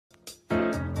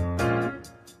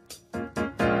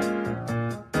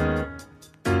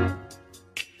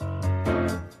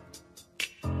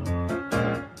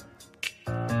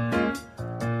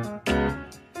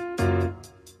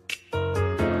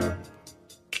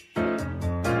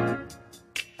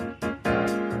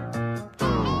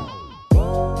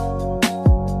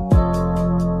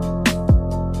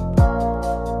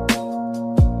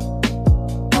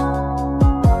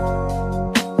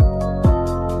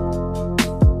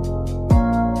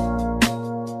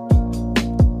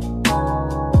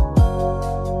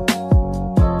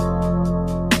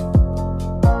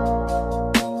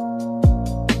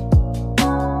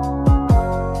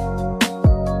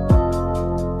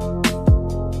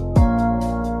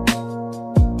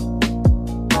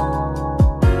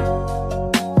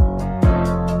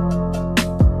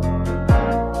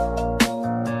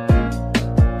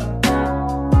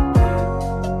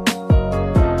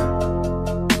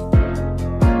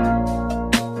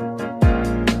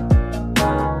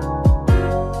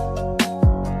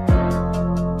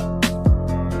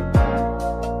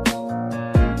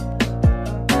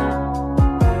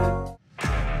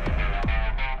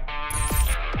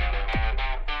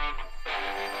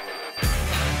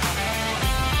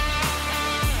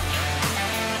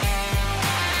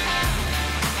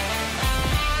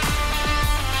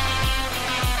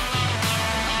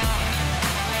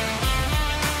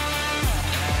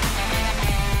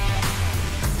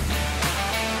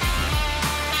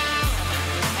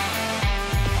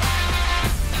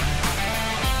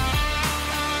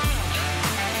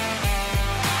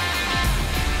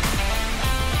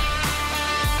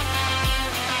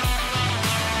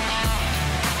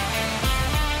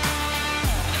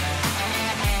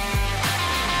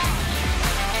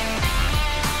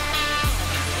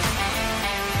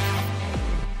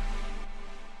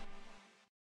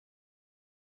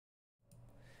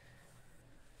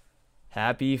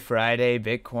Happy Friday,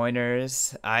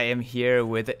 Bitcoiners. I am here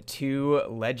with two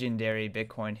legendary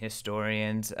Bitcoin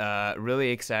historians. Really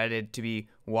excited to be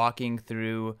walking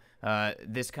through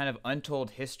this kind of untold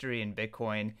history in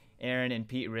Bitcoin. Aaron and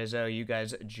Pete Rizzo, you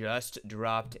guys just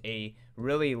dropped a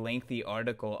really lengthy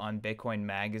article on Bitcoin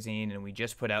Magazine, and we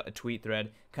just put out a tweet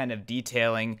thread kind of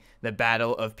detailing the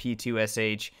battle of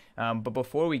P2SH. But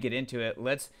before we get into it,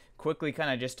 let's quickly kind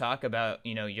of just talk about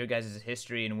your guys'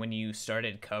 history and when you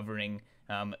started covering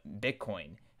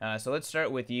Bitcoin. So let's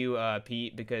start with you,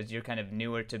 Pete, because you're kind of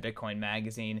newer to Bitcoin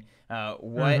Magazine.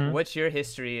 What's your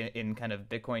history in kind of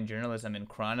Bitcoin journalism and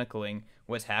chronicling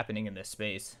what's happening in this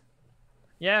space?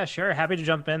 Yeah, sure. Happy to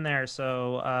jump in there.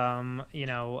 So,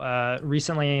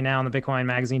 recently now on the Bitcoin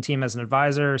Magazine team as an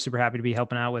advisor, super happy to be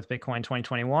helping out with Bitcoin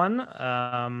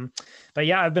 2021. But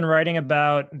yeah, I've been writing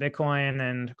about Bitcoin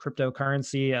and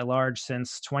cryptocurrency at large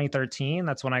since 2013.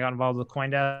 That's when I got involved with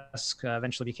CoinDesk,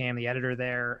 eventually became the editor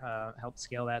there, helped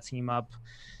scale that team up.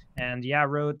 And yeah,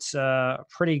 wrote a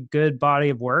pretty good body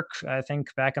of work, I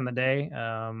think, back in the day.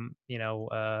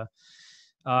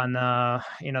 On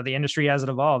the industry as it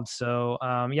evolved. So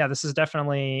yeah, this is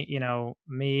definitely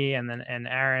me and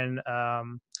Aaron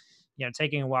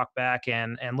taking a walk back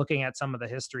and looking at some of the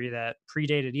history that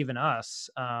predated even us,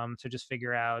 to just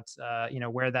figure out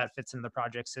where that fits in the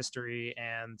project's history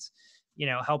and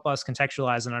help us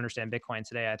contextualize and understand Bitcoin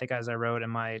today. I think, as I wrote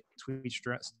in my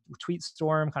tweet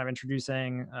storm, kind of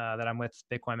introducing that I'm with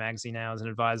Bitcoin Magazine now as an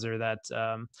advisor, that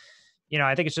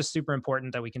I think it's just super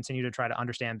important that we continue to try to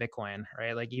understand Bitcoin,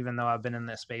 right? Like, even though I've been in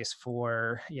this space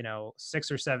for,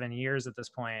 6 or 7 years at this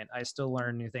point, I still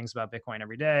learn new things about Bitcoin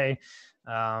every day.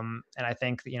 And I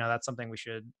think, that's something we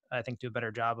should, I think, do a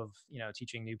better job of,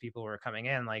 teaching new people who are coming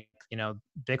in. Like,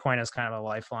 Bitcoin is kind of a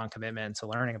lifelong commitment to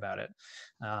learning about it.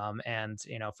 And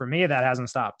for me, that hasn't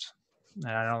stopped. And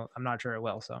I'm not sure it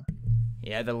will. So.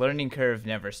 Yeah, the learning curve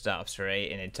never stops, right?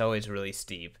 And it's always really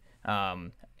steep.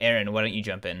 Aaron, why don't you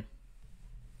jump in?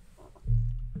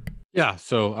 Yeah,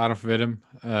 so out of Wirdum.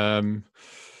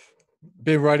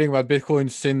 Been writing about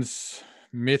Bitcoin since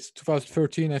mid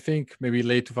 2013, I think, maybe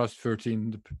late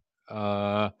 2013.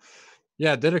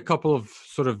 Yeah, did a couple of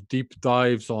sort of deep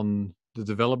dives on the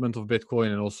development of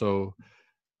Bitcoin and also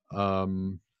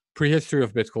prehistory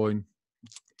of Bitcoin,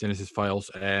 Genesis files.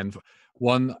 And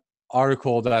one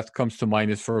article that comes to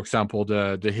mind is, for example,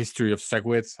 the history of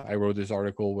SegWit. I wrote this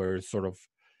article where it's sort of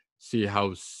see how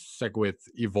SegWit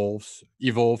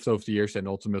evolved over the years and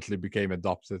ultimately became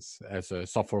adopted as a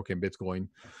soft fork in Bitcoin.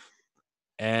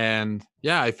 And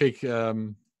yeah, I think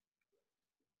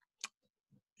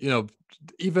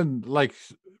even like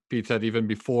Pete said, even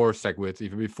before SegWit,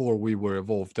 even before we were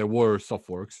evolved, there were soft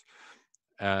forks,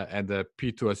 and the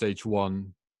P2SH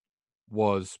one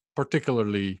was a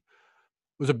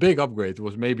big upgrade. It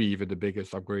was maybe even the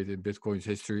biggest upgrade in Bitcoin's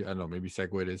history. I don't know, maybe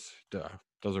SegWit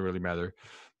doesn't really matter.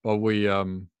 But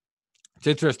it's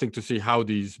interesting to see how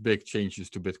these big changes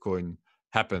to Bitcoin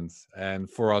happened. And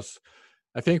for us,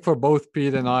 I think for both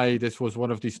Pete and I, this was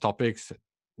one of these topics.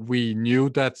 We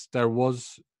knew that there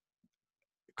was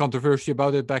controversy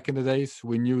about it back in the days.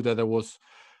 We knew that there was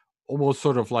almost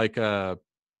sort of like a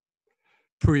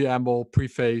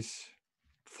preface,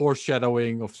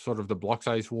 foreshadowing of sort of the block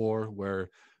size war, where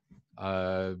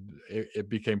it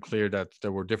became clear that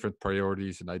there were different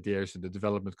priorities and ideas, and the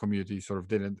development community sort of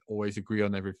didn't always agree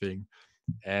on everything.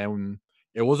 And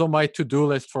it was on my to-do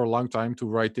list for a long time to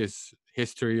write this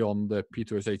history on the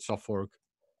P2SH soft fork.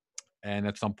 And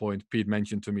at some point, Pete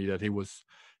mentioned to me that he was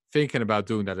thinking about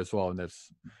doing that as well, and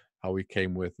that's how we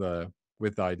came with the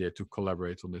idea to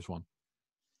collaborate on this one.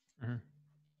 Mm-hmm.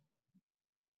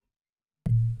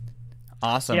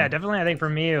 Awesome. Yeah, definitely. I think for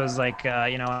me, it was like,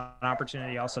 an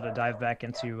opportunity also to dive back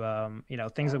into,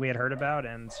 things that we had heard about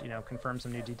and, confirm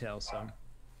some new details. So.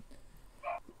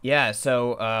 Yeah,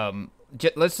 so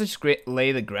let's just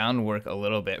lay the groundwork a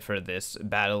little bit for this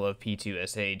battle of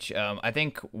P2SH. I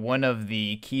think one of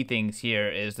the key things here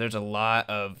is there's a lot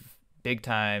of big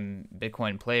time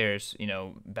Bitcoin players,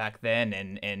 back then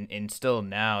and still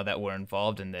now that were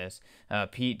involved in this.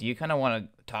 Pete, do you kind of want to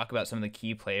talk about some of the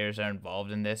key players that are involved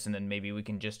in this, and then maybe we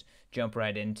can just jump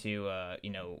right into,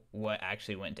 what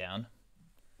actually went down?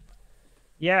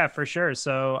 Yeah, for sure.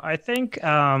 So I think,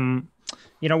 one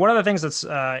of the things that's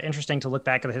interesting to look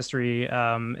back at the history,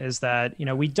 is that,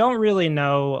 we don't really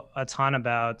know a ton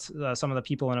about some of the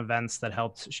people and events that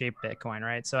helped shape Bitcoin,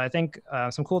 right? So I think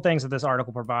some cool things that this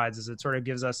article provides is it sort of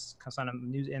gives us kind of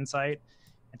new insight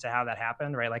into how that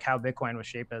happened, right? Like how Bitcoin was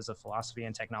shaped as a philosophy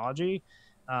and technology.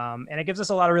 And it gives us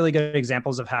a lot of really good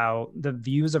examples of how the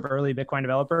views of early Bitcoin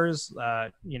developers,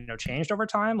 changed over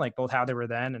time, like both how they were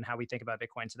then and how we think about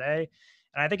Bitcoin today.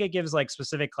 And I think it gives like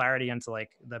specific clarity into like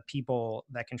the people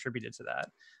that contributed to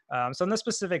that. So in this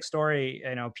specific story,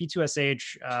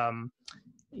 P2SH,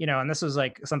 and this was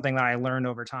like something that I learned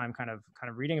over time, kind of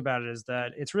reading about it, is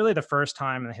that it's really the first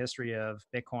time in the history of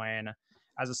Bitcoin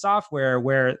as a software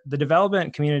where the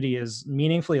development community is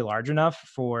meaningfully large enough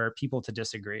for people to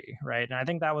disagree, right? And I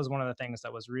think that was one of the things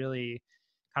that was really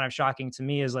kind of shocking to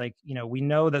me, is like, we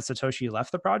know that Satoshi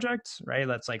left the project, right?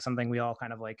 That's like something we all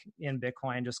kind of like in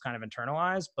Bitcoin just kind of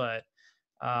internalize, but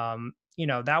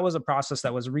that was a process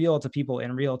that was real to people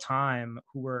in real time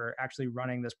who were actually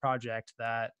running this project.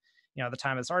 That, at the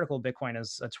time of this article, Bitcoin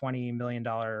is a $20 million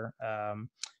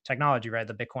technology, right?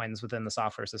 The Bitcoins within the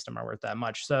software system are worth that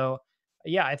much. So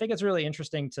yeah, I think it's really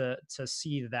interesting to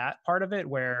see that part of it,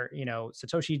 where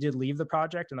Satoshi did leave the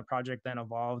project and the project then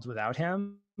evolved without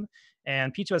him.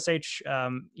 And P2SH,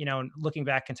 looking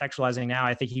back, contextualizing now,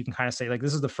 I think you can kind of say like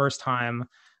this is the first time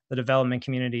the development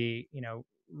community,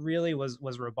 really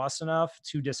was robust enough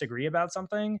to disagree about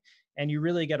something, and you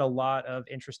really get a lot of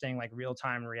interesting like real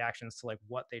time reactions to like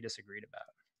what they disagreed about.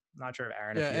 I'm not sure if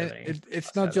Aaron, Yeah, if you have and any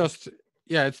it's thoughts to not add there. just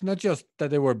it's not just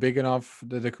that they were big enough,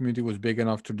 that the community was big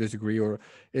enough to disagree, or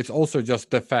it's also just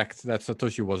the fact that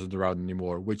Satoshi wasn't around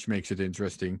anymore, which makes it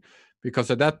interesting, because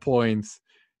at that point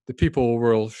the people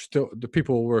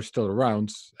were still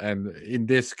around, and in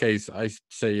this case, I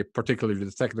say particularly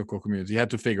the technical community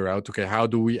had to figure out, okay, how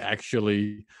do we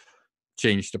actually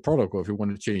change the protocol? If we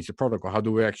want to change the protocol, how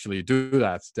do we actually do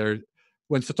that?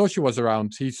 When Satoshi was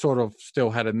around, he sort of still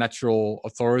had a natural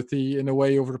authority in a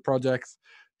way over the project.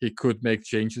 He could make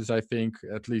changes, I think,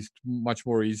 at least much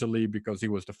more easily, because he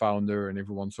was the founder and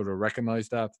everyone sort of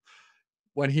recognized that.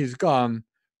 When he's gone,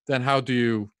 then how do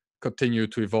you continue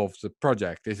to evolve the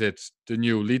project? Is it the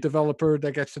new lead developer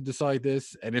that gets to decide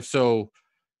this? And if so,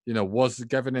 was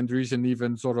Gavin Andreessen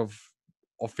even sort of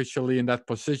officially in that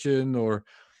position, or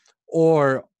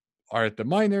are it the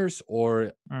miners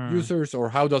or Mm, users, or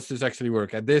how does this actually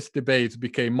work? And this debate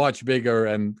became much bigger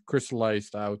and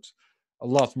crystallized out a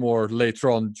lot more later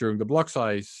on during the block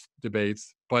size debate,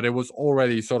 but it was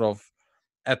already sort of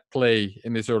at play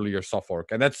in this earlier soft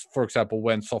fork. And that's, for example,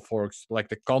 when soft forks, like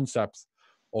the concept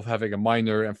of having a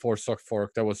miner and forced soft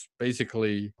fork, that was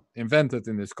basically invented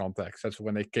in this context. That's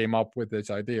when they came up with this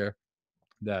idea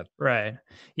that right.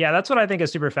 Yeah, that's what I think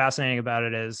is super fascinating about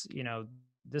it, is,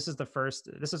 this is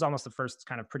almost the first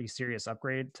kind of pretty serious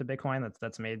upgrade to Bitcoin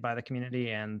that's made by the community.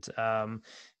 And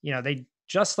they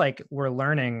just like we're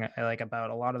learning like about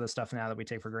a lot of the stuff now that we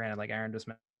take for granted, like Aaron just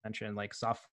mentioned, like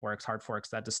soft forks, hard forks,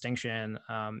 that distinction.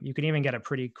 You can even get a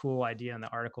pretty cool idea in the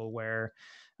article where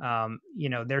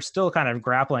they're still kind of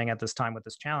grappling at this time with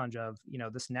this challenge of,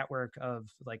 this network of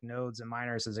like nodes and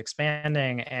miners is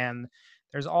expanding, and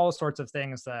there's all sorts of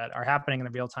things that are happening in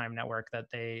the real-time network that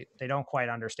they don't quite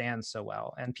understand so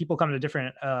well, and people come to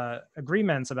different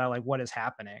agreements about like what is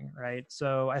happening, right?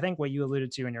 So I think what you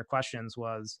alluded to in your questions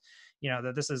was,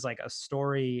 that this is like a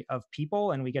story of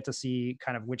people, and we get to see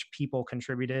kind of which people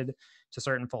contributed to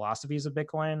certain philosophies of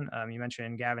Bitcoin. You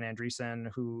mentioned Gavin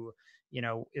Andreessen, who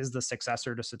is the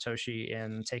successor to Satoshi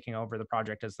in taking over the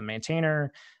project as the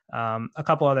maintainer. A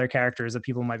couple other characters that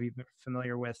people might be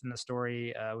familiar with in the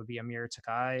story would be Amir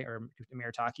Takai, or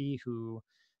Amir Taki, who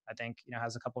I think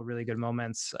has a couple of really good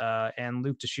moments, and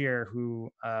Luke Tashir,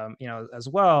 who as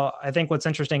well. I think what's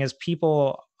interesting is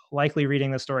people likely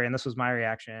reading the story, and this was my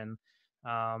reaction,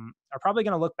 are probably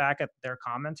going to look back at their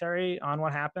commentary on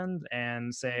what happened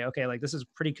and say, okay, like this is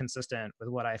pretty consistent with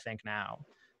what I think now,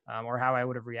 or how I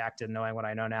would have reacted knowing what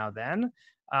I know now then.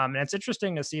 And it's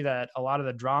interesting to see that a lot of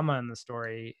the drama in the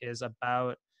story is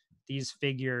about these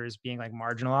figures being like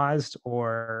marginalized,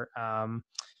 or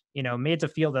made to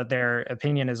feel that their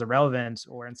opinion is irrelevant,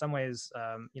 or in some ways,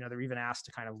 they're even asked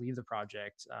to kind of leave the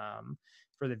project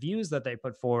for the views that they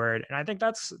put forward. And I think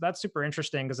that's super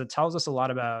interesting, because it tells us a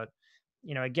lot about,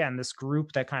 again, this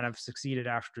group that kind of succeeded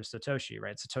after Satoshi,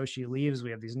 right? Satoshi leaves, we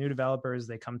have these new developers,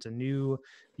 they come to new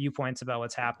viewpoints about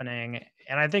what's happening.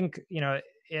 And I think,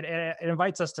 it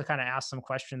invites us to kind of ask some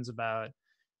questions about,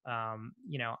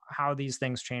 how these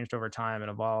things changed over time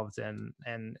and evolved, and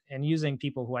using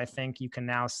people who I think you can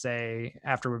now say,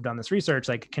 after we've done this research,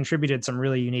 like contributed some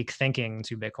really unique thinking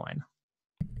to Bitcoin.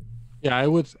 yeah, I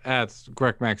would add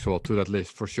Greg Maxwell to that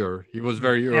list for sure. He was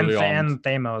very And early on.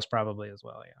 Thamos probably as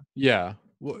well. Yeah.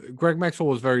 Yeah. Greg Maxwell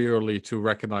was very early to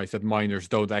recognize that miners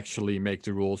don't actually make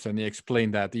the rules, and he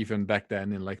explained that even back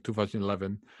then in like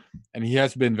 2011. And he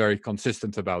has been very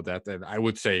consistent about that, and I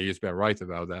would say he's been right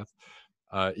about that,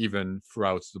 even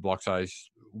throughout the block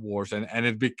size wars, and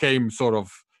it became sort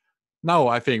of, now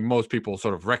I think most people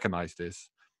sort of recognize this.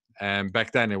 And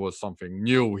back then it was something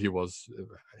new he was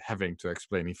having to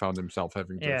explain. He found himself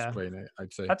having to Yeah. explain it,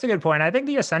 I'd say. That's a good point. I think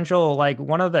the essential, like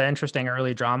one of the interesting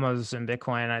early dramas in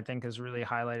Bitcoin, I think is really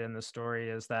highlighted in the story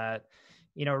is that,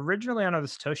 originally under the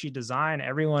Satoshi design,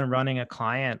 everyone running a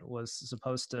client was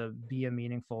supposed to be a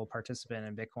meaningful participant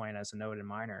in Bitcoin as a node and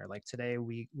miner. Like today,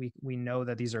 we know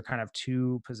that these are kind of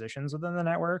two positions within the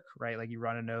network, right? Like you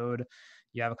run a node,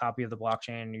 you have a copy of the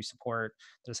blockchain, you support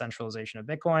the decentralization of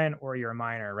Bitcoin, or you're a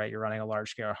miner, right? You're running a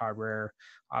large scale hardware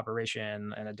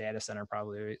operation in a data center,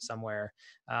 probably somewhere.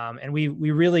 And we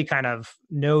really kind of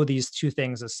know these two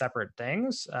things as separate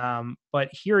things. But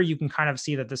here you can kind of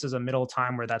see that this is a middle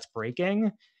time where that's breaking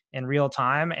in real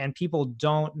time, and people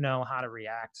don't know how to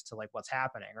react to like what's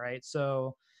happening, right?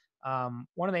 So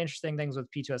one of the interesting things with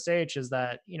P2SH is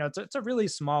that it's a really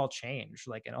small change,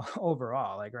 like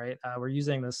overall, like right, we're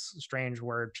using this strange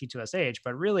word P2SH,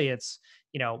 but really it's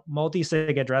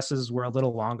multi-sig addresses were a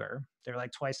little longer. They're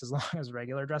like twice as long as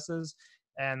regular addresses,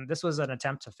 and this was an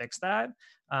attempt to fix that.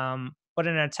 But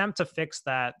in an attempt to fix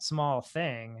that small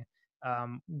thing,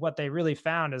 what they really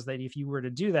found is that if you were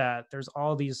to do that, there's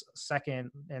all these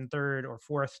second and third or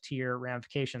fourth tier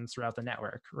ramifications throughout the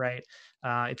network, right?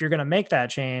 If you're going to make that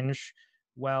change,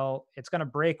 well, it's going to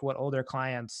break what older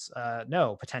clients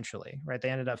know potentially, right?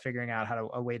 They ended up figuring out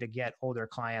a way to get older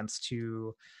clients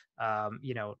to,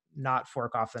 not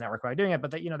fork off the network by doing it,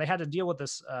 but they had to deal with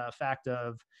this fact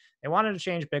of they wanted to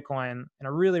change Bitcoin in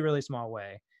a really, really small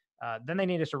way. Then they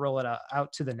needed to roll it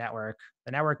out to the network.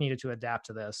 The network needed to adapt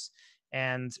to this.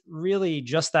 And really,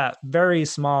 just that very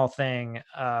small thing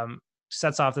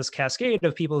sets off this cascade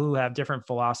of people who have different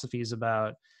philosophies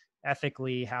about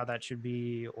ethically how that should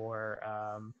be, or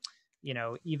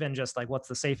even just like what's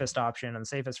the safest option and the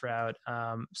safest route.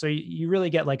 So you really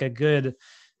get like a good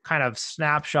kind of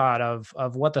snapshot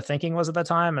of what the thinking was at the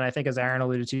time. And I think, as Aaron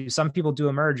alluded to, some people do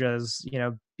emerge as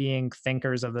being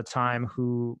thinkers of the time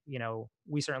who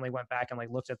we certainly went back and like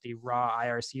looked at the raw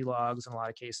IRC logs in a lot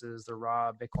of cases, the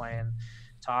raw Bitcoin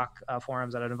talk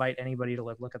forums. That I'd invite anybody to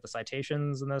look at the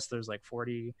citations in this. There's like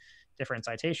 40 different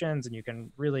citations, and you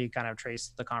can really kind of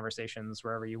trace the conversations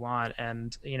wherever you want.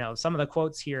 And some of the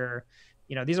quotes here,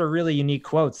 these are really unique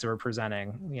quotes that we're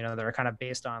presenting, that are kind of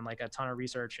based on like a ton of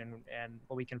research. And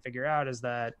what we can figure out is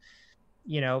that,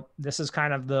 this is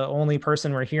kind of the only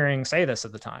person we're hearing say this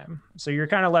at the time. So you're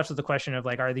kind of left with the question of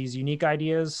like, are these unique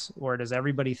ideas, or does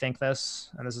everybody think this,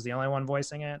 and this is the only one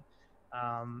voicing it?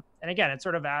 And again, it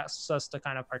sort of asks us to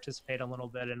kind of participate a little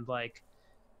bit in like,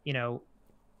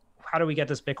 how do we get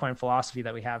this Bitcoin philosophy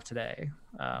that we have today?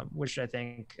 Which I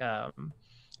think, and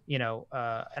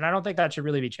I don't think that should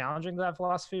really be challenging that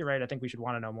philosophy, right? I think we should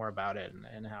want to know more about it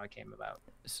and how it came about.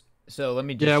 So let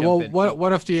me just jump in.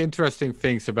 One of the interesting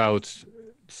things about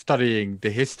studying the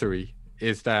history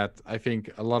is that I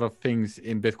think a lot of things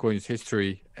in Bitcoin's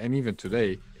history, and even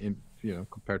today, in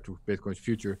compared to Bitcoin's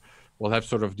future, will have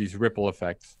sort of these ripple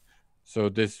effects. So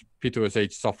this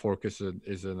P2SH soft fork is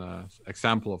an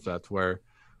example of that, where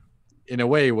in a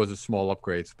way it was a small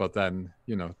upgrade, but then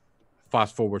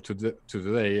fast forward to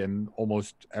today, and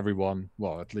almost everyone,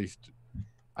 well, at least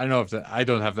I don't know if I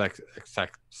don't have the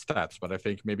exact stats, but I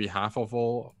think maybe half of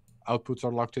all outputs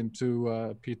are locked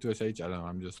into P2SH. I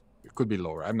don't know. It could be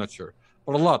lower. I'm not sure,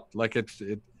 but a lot. Like it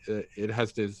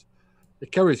has this.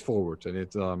 It carries forward,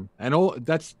 and and all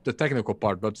that's the technical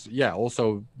part. But yeah,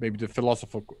 also maybe the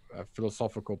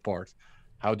philosophical part.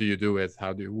 How do you do it?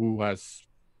 Who has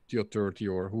the authority,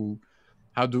 or who?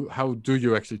 How do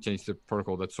you actually change the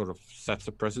protocol that sort of sets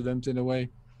a precedent in a way?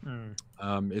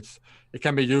 It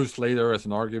can be used later as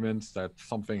an argument that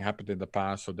something happened in the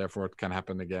past, so therefore it can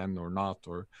happen again or not.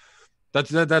 Or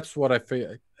that's what I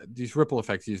feel. These ripple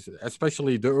effects,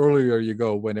 especially the earlier you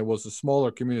go, when it was a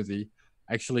smaller community,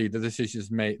 actually the decisions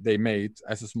they made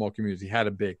as a small community had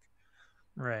a big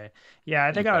right. Yeah,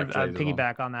 I think I'd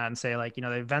piggyback on that and say, like,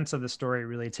 the events of the story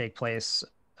really take place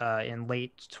in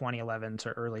late 2011 to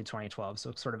early 2012,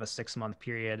 so sort of a 6-month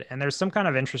period. And there's some kind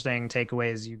of interesting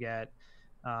takeaways you get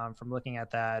from looking at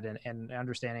that and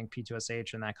understanding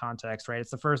P2SH in that context, right?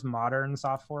 It's the first modern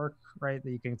soft fork, right,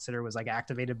 that you can consider was like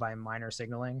activated by miner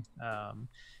signaling,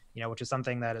 which is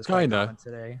something that is quite common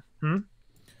today.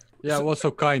 Yeah, well, so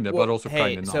kind of, but also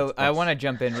kind of not. So I want to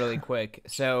jump in really quick.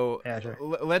 So yeah, sure.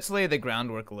 Let's lay the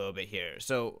groundwork a little bit here.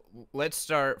 So let's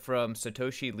start from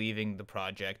Satoshi leaving the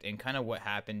project and kind of what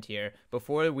happened here.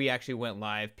 Before we actually went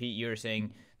live, Pete, you were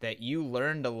saying that you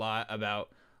learned a lot about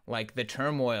like the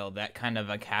turmoil that kind of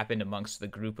like happened amongst the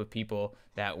group of people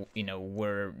that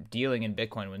were dealing in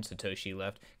Bitcoin when Satoshi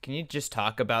left. Can you just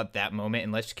talk about that moment,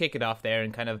 and let's kick it off there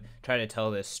and kind of try to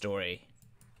tell this story?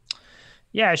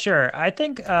 Yeah, sure. I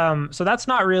think so that's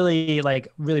not really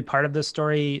really part of this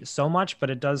story so much, but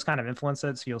it does kind of influence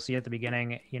it. So you'll see at the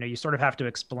beginning, you sort of have to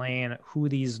explain who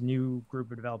these new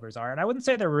group of developers are. And I wouldn't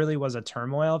say there really was a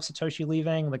turmoil of Satoshi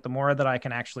leaving. Like the more that I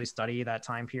can actually study that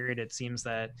time period, it seems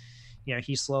that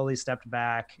he slowly stepped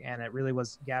back, and it really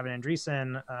was Gavin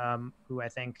Andreessen, who I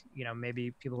think, maybe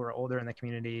people who are older in the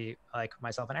community, like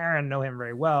myself and Aaron, know him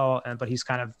very well, but he's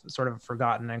kind of sort of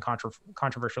forgotten and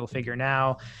controversial figure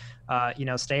now.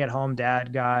 Stay-at-home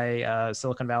dad guy,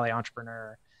 Silicon Valley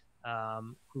entrepreneur,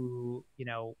 who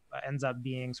ends up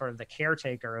being sort of the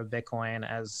caretaker of Bitcoin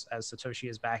as Satoshi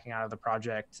is backing out of the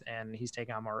project and he's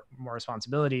taking on more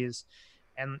responsibilities.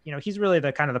 And he's really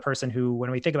the kind of the person who,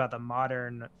 when we think about the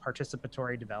modern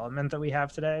participatory development that we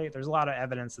have today, there's a lot of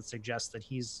evidence that suggests that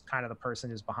he's kind of the person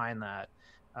who's behind that.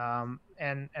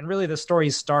 And really the story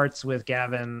starts with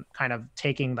Gavin kind of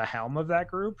taking the helm of that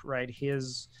group, right?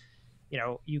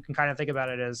 You can kind of think about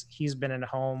it as he's been at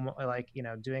home, like,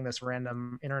 doing this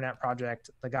random internet project.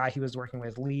 The guy he was working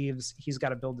with leaves. He's got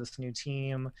to build this new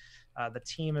team. The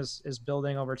team is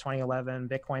building over 2011.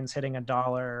 Bitcoin's hitting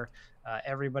 $1.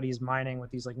 Everybody's mining with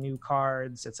these like new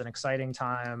cards. It's an exciting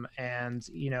time. And,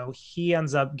 he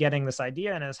ends up getting this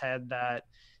idea in his head that,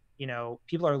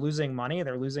 people are losing money,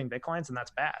 they're losing Bitcoins, and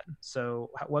that's bad. So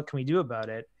what can we do about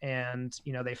it? And,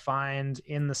 they find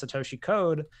in the Satoshi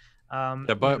code, Yeah,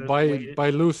 there's a way by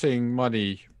losing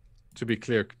money, to be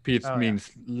clear, Pete oh yeah.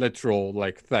 means literal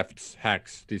like thefts,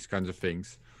 hacks, these kinds of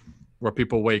things, where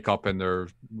people wake up and their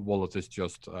wallet is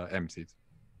just emptied.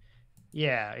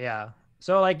 Yeah, yeah.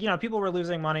 So like, people were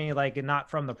losing money, like not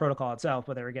from the protocol itself,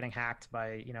 but they were getting hacked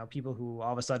by, people who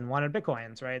all of a sudden wanted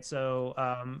Bitcoins, right? So,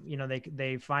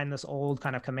 they find this old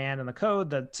kind of command in the code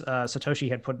that Satoshi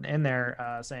had put in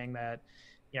there, saying that,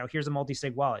 here's a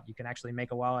multi-sig wallet. You can actually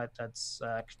make a wallet that's,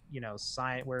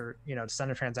 sign where, to send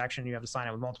a transaction, you have to sign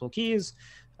it with multiple keys.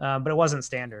 But it wasn't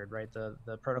standard, right?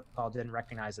 The protocol didn't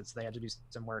recognize it, so they had to do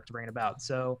some work to bring it about.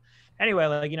 So anyway,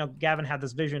 like, Gavin had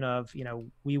this vision of,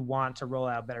 we want to roll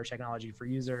out better technology for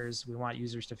users. We want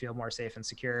users to feel more safe and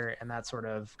secure, and that sort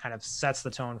of kind of sets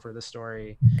the tone for the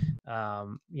story.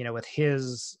 With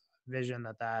his vision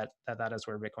that is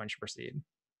where Bitcoin should proceed.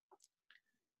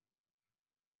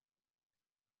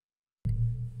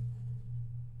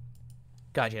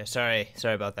 Gotcha. Sorry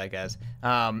about that, guys.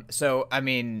 So I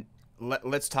mean,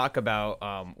 let's talk about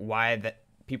why that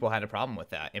people had a problem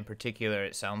with that. In particular,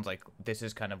 it sounds like this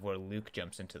is kind of where Luke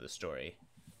jumps into the story.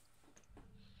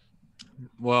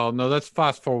 Well, no, that's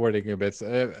fast forwarding a bit.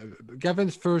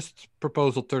 Gavin's first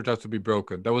proposal turned out to be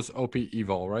broken. That was OP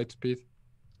Eval, right, Pete?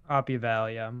 Eval,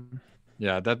 yeah.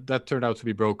 Yeah, that turned out to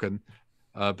be broken.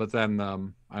 But then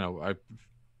I know I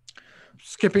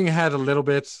skipping ahead a little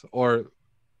bit, or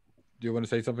do you want to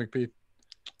say something, Pete?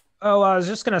 Oh, I was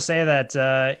just gonna say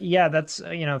that, yeah, that's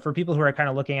for people who are kind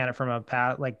of looking at it from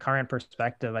a current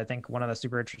perspective. I think one of the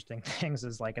super interesting things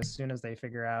is like as soon as they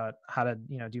figure out how to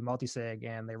do multisig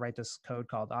and they write this code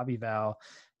called Abival,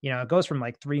 it goes from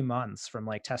like 3 months from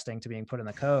like testing to being put in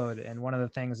the code. And one of the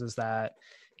things is that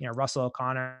Russell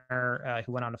O'Connor,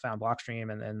 who went on to found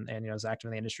Blockstream and is active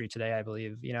in the industry today, I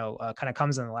believe, kind of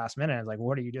comes in the last minute and is like,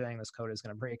 what are you doing? This code is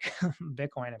going to break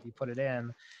Bitcoin if you put it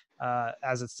in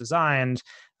as it's designed.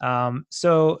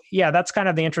 So yeah, that's kind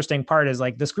of the interesting part is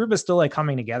like this group is still like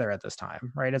coming together at this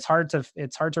time, right? It's hard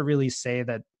to really say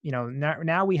that,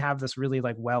 now we have this really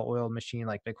like well-oiled machine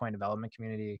like Bitcoin development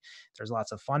community. There's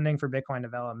lots of funding for Bitcoin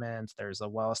development. There's a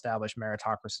well-established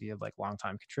meritocracy of like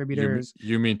longtime contributors.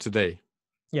 You mean today?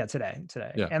 Yeah, today.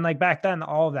 Yeah. And like back then,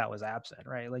 all of that was absent,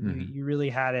 right? Like Mm-hmm. you really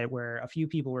had it where a few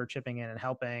people were chipping in and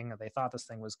helping. They thought this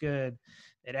thing was good.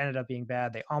 It ended up being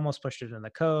bad. They almost pushed it in the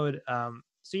code.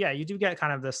 So yeah, you do get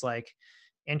kind of this like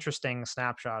interesting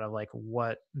snapshot of like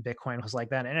what Bitcoin was like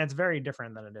then, and it's very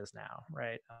different than it is now,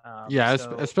 right? Yeah,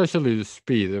 So especially the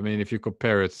speed. I mean, if you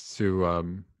compare it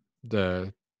to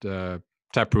the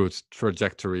Taproot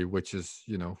trajectory, which is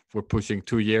we're pushing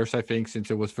 2 years, I think,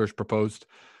 since it was first proposed,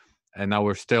 and now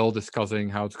we're still discussing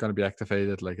how it's going to be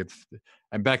activated. Like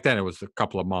and back then it was a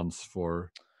couple of months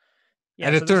yeah,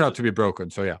 and so it turned out to be broken.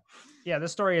 So yeah. Yeah,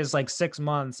 this story is like 6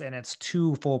 months, and it's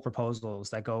two full proposals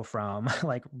that go from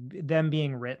like them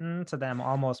being written to them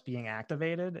almost being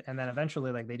activated, and then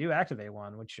eventually like they do activate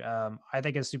one, which I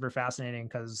think is super fascinating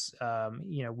because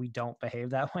we don't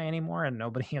behave that way anymore, and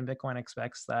nobody in Bitcoin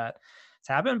expects that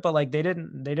to happen. But like they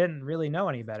didn't really know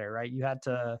any better, right? You had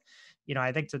to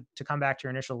I think to come back to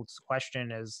your initial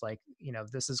question is like,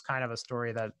 this is kind of a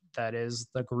story that is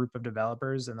the group of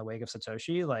developers in the wake of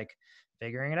Satoshi, like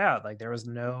figuring it out. Like there was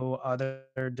no other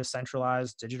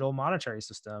decentralized digital monetary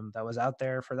system that was out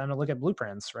there for them to look at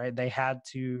blueprints, right? They had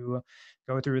to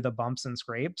go through the bumps and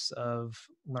scrapes of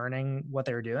learning what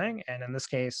they were doing. And in this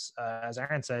case, as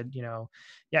Aaron said,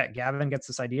 yeah, Gavin gets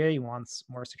this idea. He wants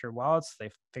more secure wallets.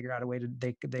 They figure out a way to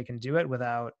they can do it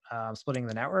without splitting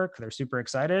the network. They're super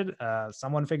excited.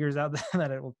 Someone figures out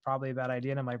that it was probably a bad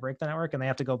idea and it might break the network, and they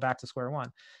have to go back to square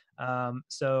one.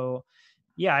 So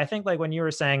yeah, I think like when you were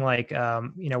saying like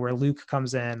where Luke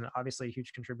comes in, obviously a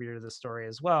huge contributor to the story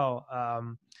as well.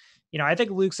 I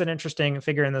think Luke's an interesting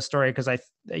figure in the story because I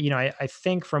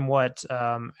think from what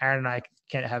Aaron and I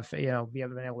can have been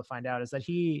able to find out is that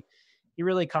he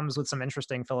really comes with some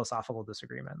interesting philosophical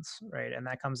disagreements, right? And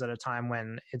that comes at a time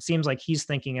when it seems like he's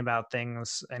thinking about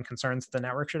things and concerns the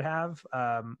network should have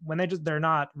when they're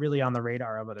not really on the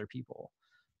radar of other people,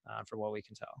 for what we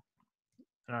can tell.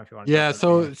 I don't know if you want to Yeah, jump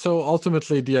in there. so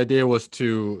ultimately the idea was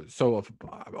to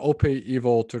OP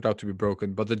evil turned out to be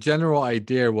broken, but the general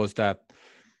idea was that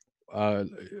uh,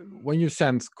 when you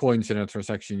send coins in a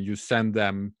transaction, you send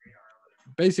them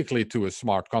basically to a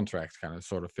smart contract kind of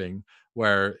sort of thing,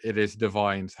 where it is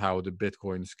defined how the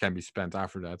bitcoins can be spent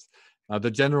after that. Now,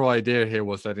 the general idea here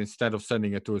was that instead of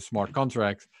sending it to a smart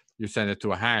contract, you send it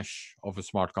to a hash of a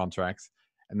smart contract.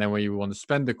 And then when you want to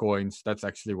spend the coins, that's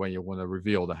actually when you want to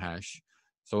reveal the hash.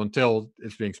 So until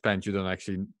it's being spent, you don't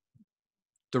actually,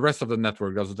 the rest of the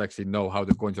network doesn't actually know how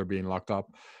the coins are being locked up.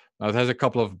 Now, it has a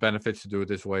couple of benefits to do it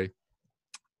this way.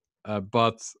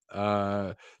 But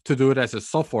to do it as a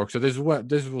soft fork, so this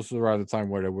was around the time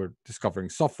where they were discovering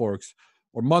soft forks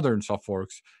or modern soft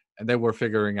forks, and they were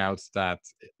figuring out that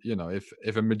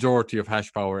if a majority of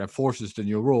hash power enforces the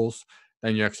new rules,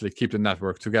 then you actually keep the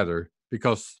network together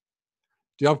because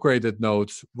the upgraded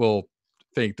nodes will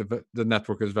think the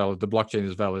network is valid, the blockchain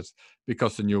is valid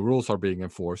because the new rules are being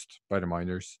enforced by the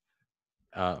miners.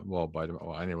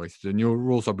 Anyways, the new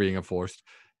rules are being enforced,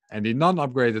 and the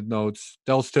non-upgraded nodes,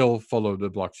 they'll still follow the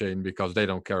blockchain because they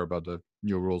don't care about the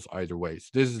new rules either way. So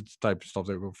this is the type of stuff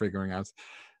that we're figuring out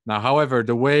now. However,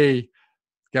 the way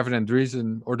Gavin and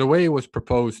Andreessen, or the way it was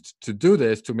proposed to do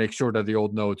this to make sure that the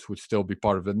old nodes would still be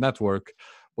part of the network,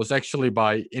 was actually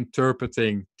by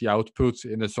interpreting the output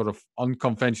in a sort of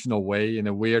unconventional way, in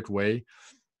a weird way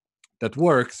that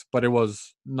works, but it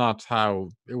was not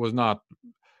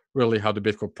really how the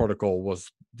Bitcoin protocol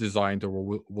was designed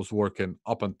or was working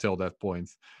up until that point.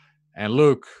 And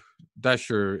Luke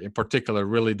Dasher, in particular,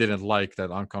 really didn't like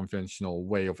that unconventional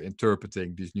way of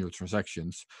interpreting these new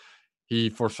transactions. He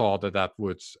foresaw that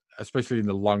would, especially in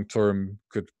the long term,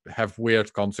 could have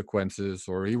weird consequences.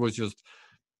 Or he was just,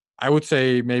 I would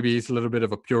say, maybe he's a little bit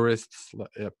of a purist.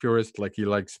 Like he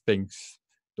likes things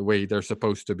the way they're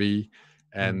supposed to be,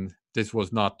 and this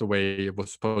was not the way it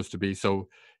was supposed to be. So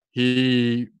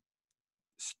he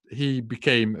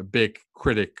became a big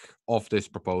critic of this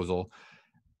proposal.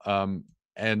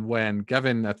 And when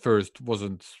Gavin at first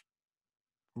wasn't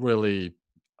really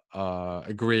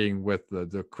agreeing with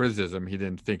the criticism, he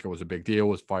didn't think it was a big deal, it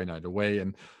was fine either way.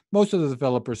 And most of the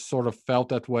developers sort of felt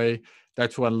that way.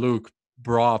 That's when Luke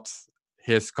brought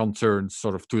his concerns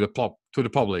sort of to the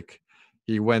public.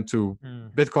 He went to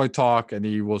Bitcoin Talk and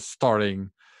he was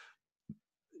starting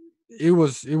I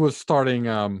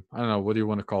don't know, what do you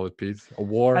want to call it, Pete? A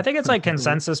war? I think it's like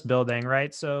consensus building,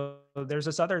 right? So there's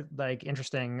this other like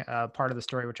interesting part of the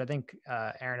story, which I think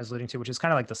Aaron is alluding to, which is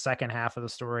kind of like the second half of the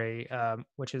story,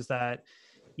 which is that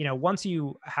once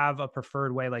you have a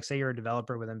preferred way, like say you're a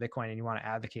developer within Bitcoin and you want to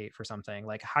advocate for something,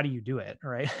 like how do you do it,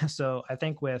 right? So I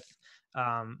think with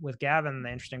Gavin,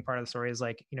 the interesting part of the story is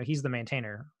like he's the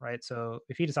maintainer, right? So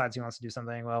if he decides he wants to do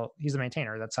something, well, he's the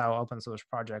maintainer. That's how open source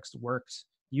projects worked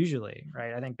usually,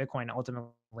 right? I think Bitcoin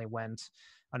ultimately went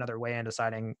another way in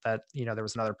deciding that there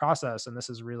was another process, and this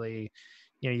is really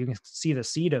you can see the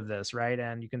seed of this, right?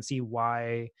 And you can see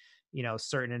why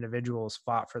certain individuals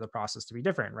fought for the process to be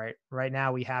different, right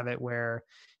now we have it where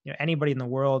anybody in the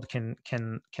world can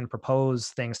propose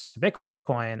things to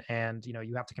Bitcoin, and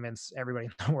you have to convince everybody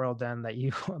in the world then that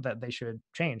that they should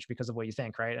change because of what you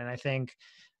think, right? And I think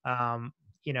as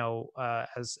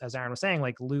Aaron was saying,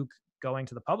 like Luke going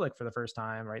to the public for the first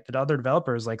time, right, that other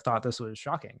developers like thought this was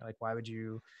shocking. Like, why would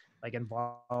you like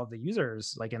involve the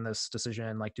users like in this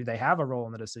decision? Like, do they have a role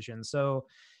in the decision? So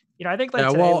I think like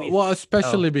today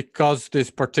especially because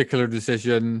this particular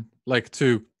decision, like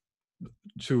to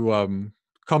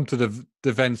come to the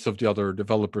defense of the other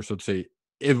developers, would say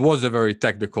it was a very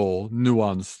technical,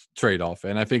 nuanced trade-off.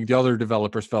 And I think the other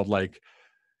developers felt like,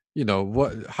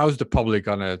 how's the public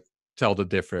gonna tell the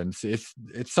difference. It's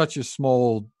such a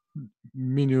small,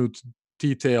 minute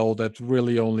detail that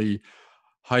really only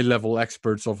high level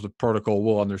experts of the protocol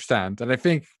will understand. And I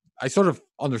think I sort of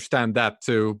understand that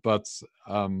too, but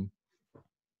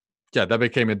yeah, that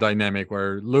became a dynamic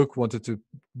where Luke wanted to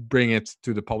bring it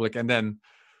to the public, and then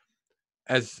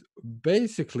as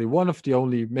basically one of the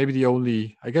only, maybe the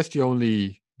only, I guess the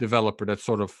only developer that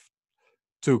sort of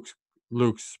took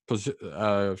Luke's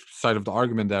side of the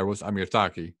argument there was Amir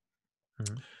Taki,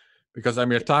 Mhm. because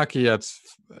Amir Taki had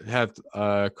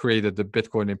created the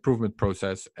Bitcoin improvement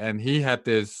process, and he had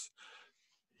this.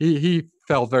 He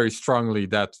felt very strongly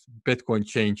that Bitcoin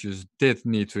changes did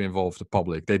need to involve the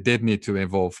public. They did need to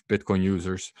involve Bitcoin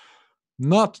users.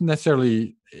 Not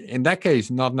necessarily, in that case,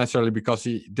 not necessarily because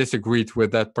he disagreed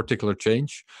with that particular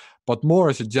change, but more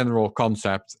as a general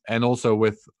concept, and also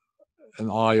with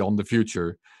an eye on the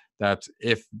future. That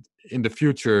if in the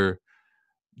future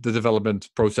the development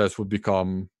process would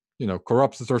become,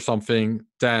 corrupted or something,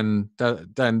 then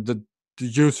the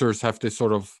users have this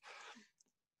sort of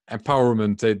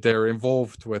empowerment. They're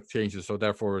involved with changes, so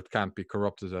therefore it can't be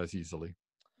corrupted as easily.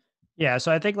 Yeah,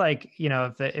 so I think like,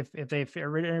 if they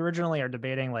originally are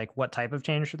debating like what type of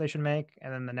change they should make,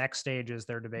 and then the next stage is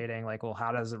they're debating like, well,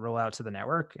 how does it roll out to the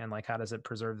network, and like how does it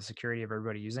preserve the security of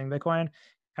everybody using Bitcoin?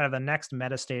 Kind of the next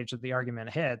meta stage that the argument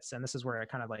hits, and this is where it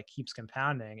kind of like keeps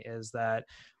compounding, is that,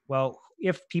 well,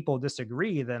 if people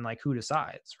disagree, then like who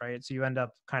decides, right? So you end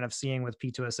up kind of seeing with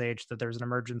P2SH that there's an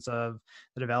emergence of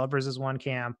the developers as one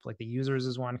camp, like the users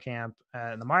as one camp,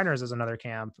 and the miners as another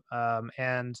camp,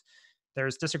 and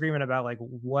there's disagreement about like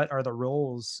what are the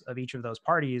roles of each of those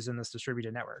parties in this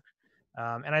distributed network.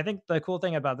 And I think the cool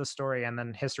thing about this story and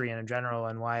then history in general,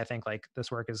 and why I think like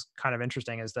this work is kind of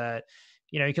interesting, is that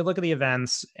you can look at the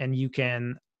events and you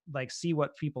can like see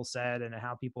what people said and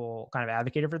how people kind of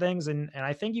advocated for things, and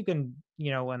I think you can,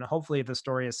 and hopefully if the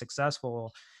story is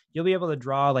successful, you'll be able to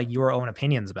draw like your own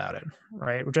opinions about it,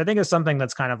 right? Which I think is something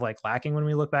that's kind of like lacking when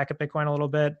we look back at Bitcoin a little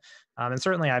bit. And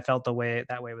certainly I felt that way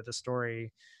with the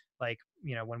story, like,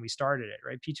 when we started it,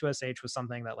 right? P2SH was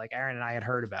something that like Aaron and I had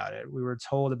heard about it. We were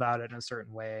told about it in a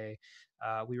certain way.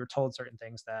 We were told certain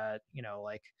things that,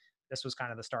 like this was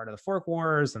kind of the start of the fork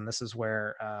wars, and this is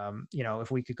where, if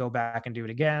we could go back and do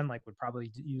it again, like would probably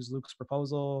use Luke's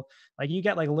proposal. Like you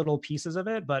get like little pieces of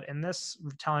it, but in this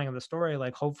telling of the story,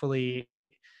 like hopefully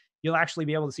you'll actually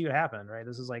be able to see what happened, right?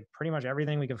 This is like pretty much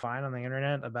everything we can find on the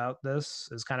internet about this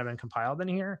has kind of been compiled in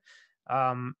here.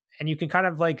 And you can kind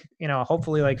of like,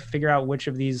 hopefully like figure out which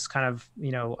of these kind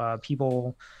of,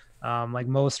 people like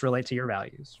most relate to your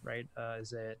values, right?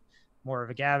 Is it more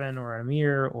of a Gavin or an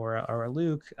Amir or a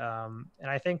Luke? And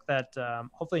I think that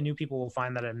hopefully new people will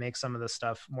find that it makes some of this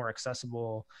stuff more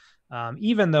accessible,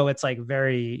 even though it's like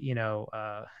very, in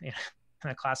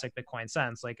a classic Bitcoin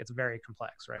sense, like it's very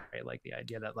complex, right? Like the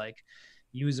idea that like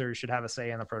users should have a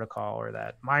say in the protocol, or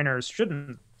that miners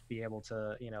shouldn't be able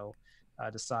to,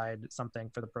 decide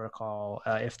something for the protocol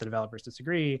if the developers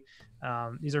disagree.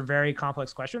 These are very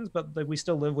complex questions, but like, we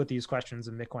still live with these questions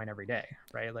in Bitcoin every day,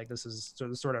 right? Like this is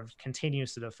sort of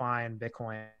continues to define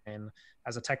Bitcoin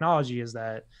as a technology. Is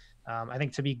that I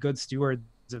think to be good stewards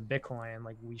of Bitcoin,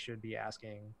 like we should be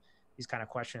asking these kind of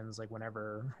questions like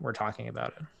whenever we're talking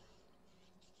about it.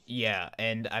 Yeah,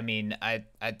 and I mean, I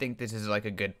think this is like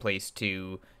a good place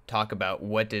to talk about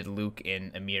what did Luke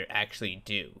and Amir actually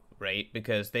do, right?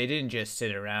 Because they didn't just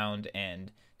sit around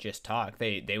and just talk.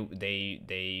 They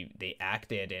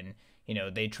acted, and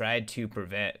they tried to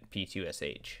prevent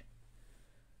P2SH.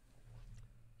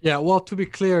 Yeah, well, to be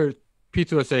clear,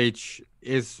 P2SH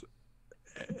is,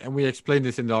 and we explained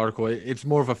this in the article, it's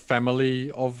more of a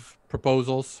family of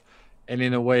proposals. And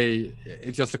in a way,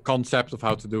 it's just a concept of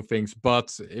how to do things.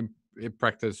 But in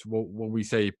practice, when we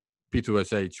say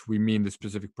P2SH, we mean the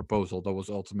specific proposal that was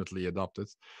ultimately adopted.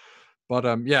 But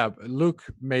yeah, Luke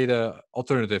made a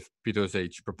alternative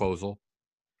P2SH proposal.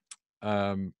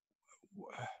 Um,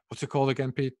 what's it called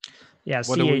again, Pete? Yeah,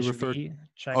 What do we refer? CHV,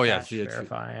 check Oh yeah, hash CHV.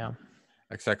 verify. Yeah.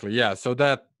 Exactly. Yeah. So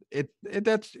that it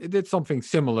did something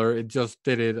similar. It just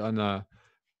did it on a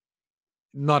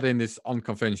not in this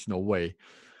unconventional way.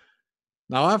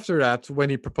 Now, after that, when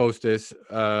he proposed this,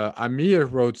 Amir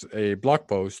wrote a blog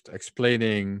post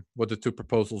explaining what the two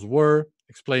proposals were,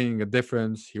 explaining the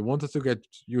difference. He wanted to get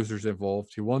users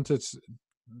involved. He wanted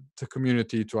the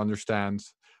community to understand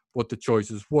what the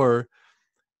choices were.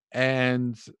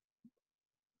 And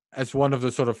as one of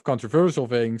the sort of controversial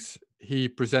things, he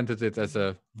presented it as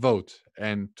a vote,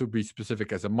 and to be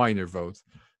specific, as a miner vote.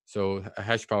 So a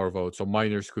hash power vote. So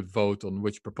miners could vote on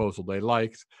which proposal they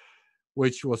liked,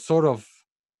 which was sort of,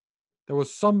 there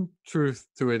was some truth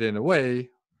to it in a way,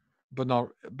 but not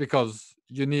because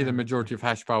you need a majority of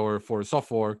hash power for a soft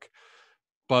fork.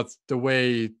 But the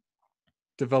way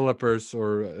developers,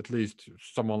 or at least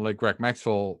someone like Greg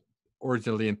Maxwell,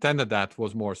 originally intended that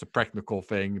was more as a practical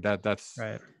thing. That's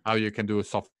Right. how you can do a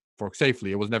soft fork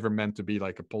safely. It was never meant to be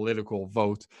like a political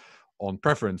vote on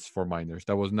preference for miners.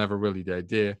 That was never really the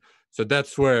idea. So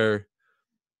that's where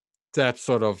that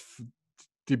sort of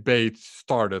debate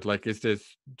started. Like, is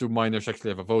this, do miners actually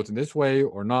have a vote in this way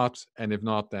or not? And if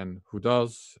not, then who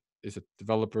does? Is it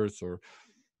developers or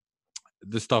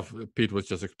the stuff Pete was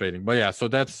just explaining? But yeah, so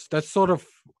that's sort of,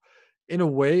 in a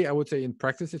way, I would say in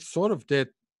practice, it sort of did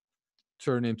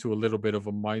turn into a little bit of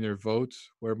a miner vote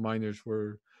where miners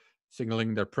were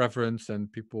signaling their preference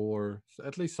and people were,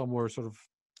 at least some were sort of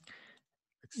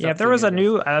Yeah, if there accepting was a it as.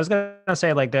 new, I was gonna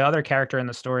say like the other character in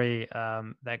the story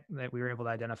that we were able to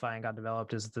identify and got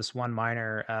developed is this one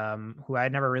miner who I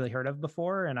had never really heard of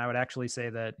before, and I would actually say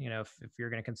that if you're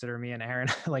going to consider me and Aaron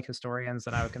like historians,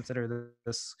 then I would consider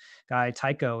this guy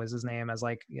Tycho is his name as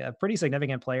like a pretty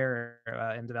significant player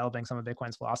in developing some of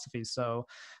Bitcoin's philosophies. So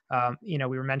we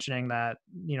were mentioning that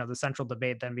the central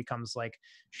debate then becomes like,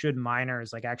 should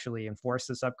miners like actually enforce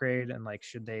this upgrade, and like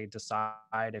should they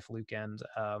decide if Luke and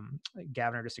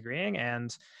Gavin are disagreeing?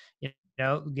 And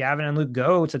Gavin and Luke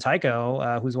go to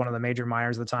Tycho, who's one of the major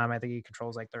miners at the time. I think he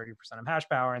controls like 30% of hash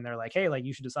power, and they're like, hey, like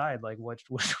you should decide like which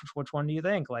one do you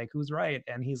think, like who's right?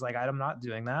 And he's like, I'm not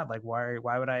doing that. Like why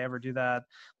would I ever do that?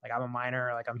 Like I'm a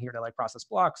miner, like I'm here to like process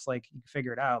blocks, like you can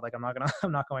figure it out. Like I'm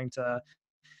not going to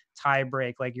tie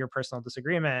break like your personal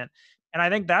disagreement. And I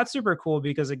think that's super cool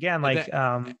because again, and like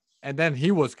then, and then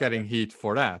he was getting heat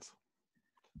for that.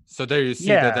 So there you see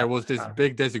that yeah. there was this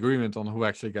big disagreement on who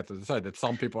actually got to decide. That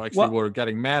some people actually Well, were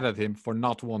getting mad at him for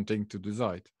not wanting to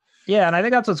decide. yeah, and I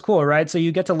think that's what's cool, right? So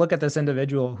you get to look at this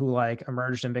individual who like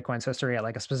emerged in Bitcoin's history at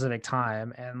like a specific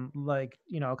time, and like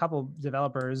a couple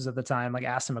developers at the time like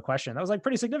asked him a question that was like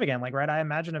pretty significant. Like, right? I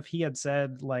imagine if he had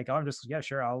said like, "Oh, I'm just yeah,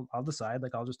 sure, I'll decide.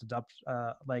 Like, I'll just adopt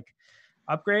like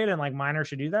upgrade and like miners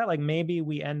should do that," like maybe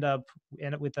we end up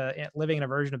with living in a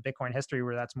version of Bitcoin history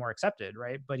where that's more accepted,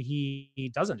 right? But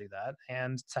he doesn't do that,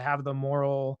 and to have the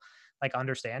moral like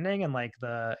understanding and like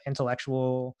the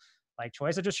intellectual like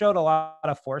choice, it just showed a lot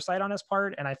of foresight on his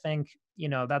part. And I think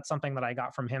that's something that I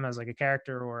got from him as like a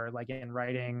character, or like in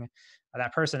writing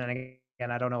that person. And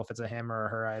again, I don't know if it's a him or a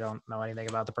her, I don't know anything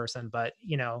about the person, but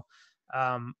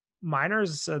um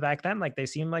miners back then, like they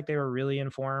seemed like they were really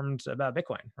informed about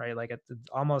Bitcoin, right? Like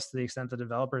almost to the extent the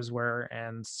developers were.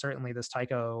 And certainly this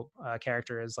Tycho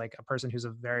character is like a person who's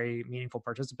a very meaningful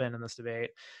participant in this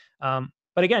debate.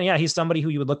 But again, yeah, he's somebody who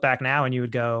you would look back now and you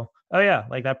would go, oh yeah,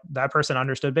 like that person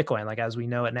understood Bitcoin like as we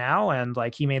know it now, and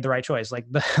like he made the right choice. Like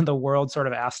the world sort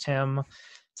of asked him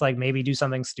to like maybe do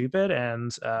something stupid,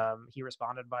 and he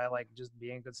responded by like just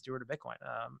being a good steward of Bitcoin.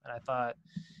 And I thought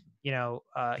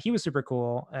he was super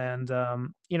cool. And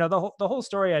the whole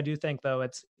story, I do think though,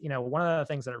 it's one of the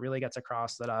things that it really gets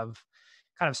across that I've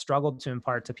kind of struggled to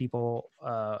impart to people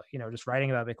just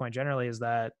writing about Bitcoin generally, is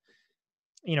that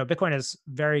Bitcoin is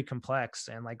very complex,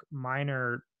 and like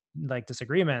minor like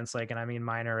disagreements, like, and I mean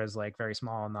minor is like very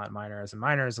small, not minor as in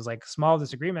minors, is like small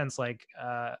disagreements, like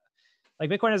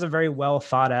Bitcoin is a very well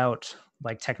thought out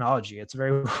like technology. It's a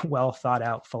very well thought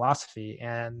out philosophy.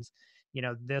 And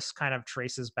this kind of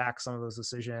traces back some of those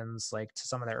decisions like to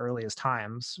some of their earliest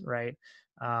times, right?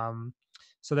 um,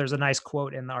 so there's a nice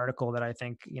quote in the article that I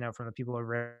think from the people who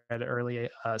read early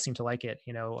seem to like it,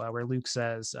 where Luke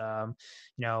says if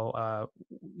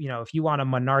you want a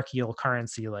monarchical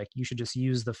currency, like you should just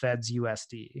use the Fed's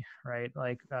USD, right?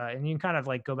 Like and you can kind of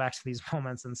like go back to these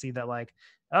moments and see that like,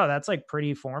 oh, that's like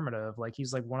pretty formative. Like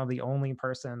he's like one of the only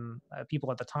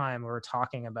people at the time who were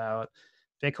talking about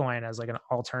Bitcoin as like an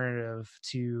alternative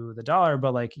to the dollar,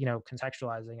 but like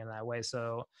contextualizing in that way.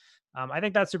 So I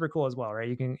think that's super cool as well, right?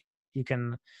 You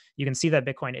can see that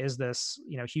Bitcoin is this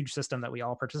huge system that we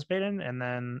all participate in, and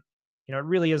then it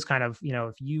really is kind of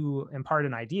if you impart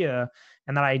an idea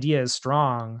and that idea is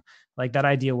strong, like that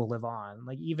idea will live on,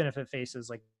 like even if it faces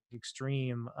like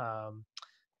extreme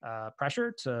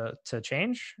pressure to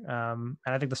change. And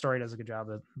I think the story does a good job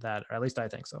of that, or at least I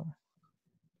think so.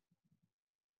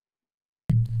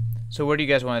 So where do you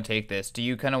guys want to take this? Do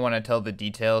you kind of want to tell the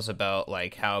details about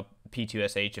like how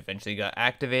P2SH eventually got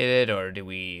activated, or do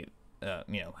we,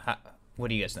 what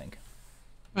do you guys think?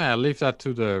 Yeah, leave that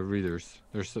to the readers.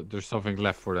 There's something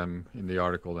left for them in the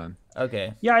article then.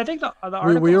 Okay. Yeah, I think the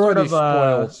article we already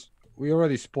sort of, spoiled. We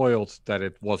already spoiled that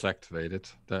it was activated.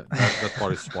 That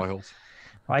part is spoiled.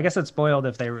 Well, I guess it's spoiled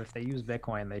if they use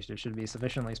Bitcoin. They should be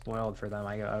sufficiently spoiled for them,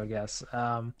 I would guess.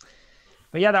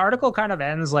 But yeah, the article kind of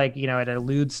ends like, it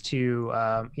alludes to,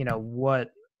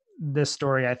 what this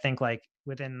story, I think, like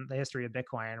within the history of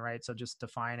Bitcoin, right? So just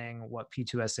defining what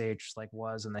P2SH like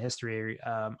was in the history.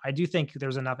 I do think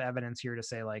there's enough evidence here to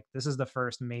say like this is the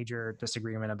first major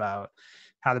disagreement about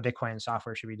how the Bitcoin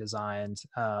software should be designed.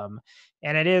 And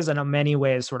it is in many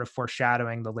ways sort of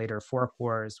foreshadowing the later fork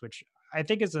wars, which I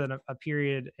think is a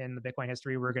period in the Bitcoin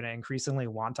history we're going to increasingly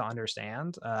want to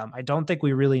understand. I don't think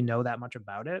we really know that much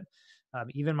about it.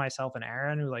 Even myself and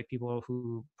Aaron, who like people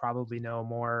who probably know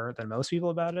more than most people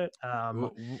about it.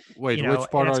 Wait, which And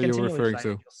part it's are you continually referring cited. to?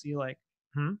 You'll see like,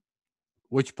 hmm?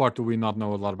 Which part do we not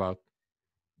know a lot about?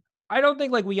 I don't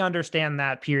think like we understand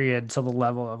that period to the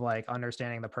level of like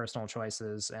understanding the personal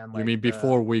choices and You like mean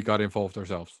before we got involved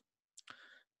ourselves?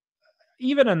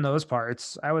 even in those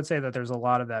parts, I would say that there's a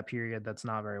lot of that period that's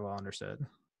not very well understood.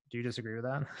 Do you disagree with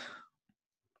that?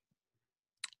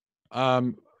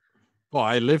 Um, well,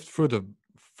 I lived through the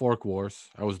fork wars.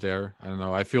 I was there. I don't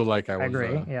know. I feel like I I was.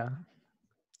 agree. Yeah.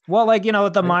 Well, like, I I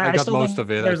got still most think of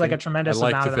it. I there's like a think. I tremendous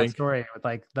like amount to of that think. story with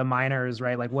like the miners,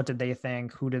 right? Like, what did they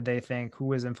think? Who did they think? Who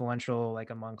was influential, like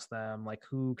amongst them? Like,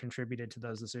 who contributed to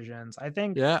those decisions? I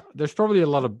think. Yeah, there's probably a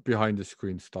lot of behind the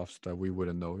screen stuffs that we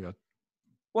wouldn't know yet.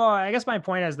 Well, I guess my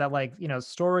point is that like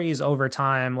stories over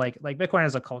time, like Bitcoin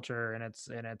is a culture, and it's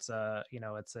it's a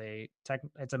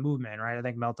movement, right? I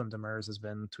think Melton Demers has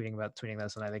been tweeting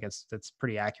this, and I think it's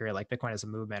pretty accurate. Like Bitcoin is a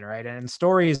movement, right? And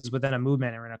stories within a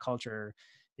movement or in a culture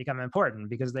become important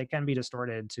because they can be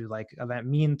distorted to like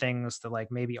mean things that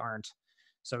like maybe aren't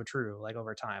so true like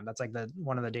over time. That's like the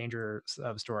one of the dangers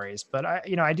of stories. But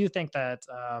I do think that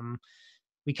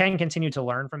we can continue to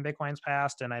learn from Bitcoin's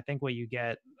past. And I think what you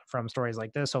get from stories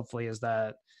like this, hopefully, is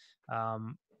that,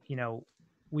 um, you know,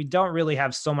 we don't really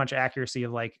have so much accuracy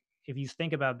of like, if you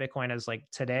think about Bitcoin as like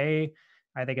today,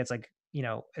 I think it's like,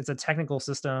 it's a technical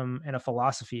system and a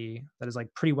philosophy that is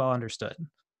like pretty well understood.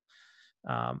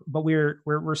 But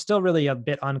we're still really a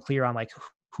bit unclear on like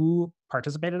who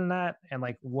participated in that and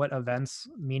like what events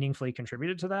meaningfully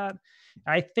contributed to that.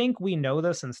 I think we know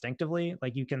this instinctively.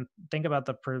 Like you can think about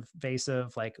the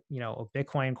pervasive like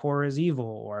Bitcoin core is evil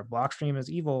or Blockstream is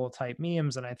evil type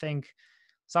memes, and I think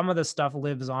some of this stuff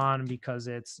lives on because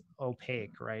it's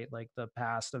opaque, right? Like the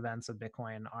past events of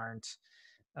Bitcoin aren't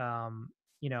um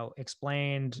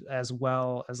explained as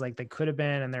well as like they could have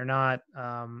been, and they're not.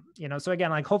 So again,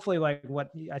 like hopefully like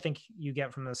what I think you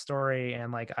get from the story,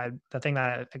 and like the thing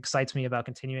that excites me about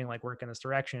continuing like work in this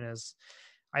direction is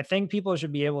I think people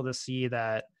should be able to see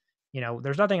that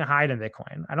there's nothing to hide in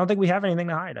Bitcoin. I don't think we have anything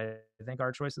to hide. I think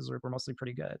our choices were mostly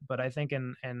pretty good, but I think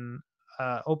in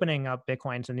opening up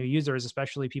Bitcoin to new users,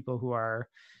 especially people who are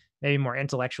maybe more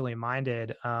intellectually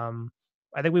minded,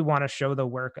 I think we want to show the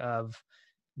work of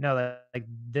no, like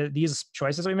these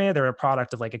choices we made, they're a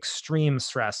product of like extreme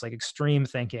stress, like extreme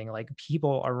thinking, like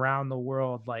people around the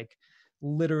world, like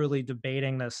literally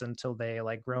debating this until they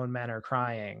like grown men are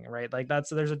crying, right? Like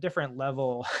there's a different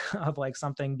level of like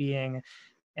something being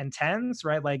intense,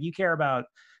 right? Like you care about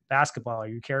basketball or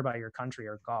you care about your country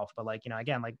or golf, but like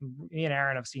again, like me and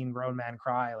Aaron have seen grown men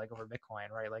cry like over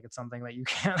Bitcoin, right? Like it's something that you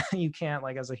can't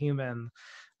like as a human,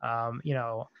 um you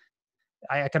know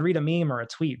I could read a meme or a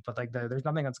tweet, but like there's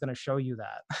nothing that's going to show you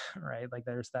that, right? Like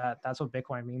there's that. That's what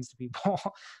Bitcoin means to people,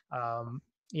 and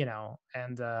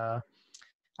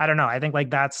I don't know. I think like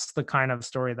that's the kind of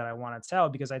story that I want to tell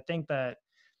because I think that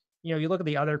you look at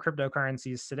the other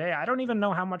cryptocurrencies today. I don't even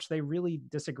know how much they really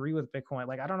disagree with Bitcoin.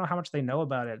 Like I don't know how much they know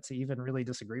about it to even really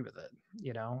disagree with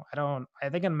it. I don't. I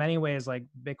think in many ways, like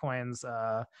Bitcoin's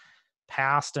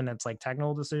past and its like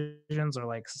technical decisions are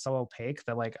like so opaque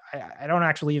that like I don't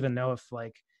actually even know if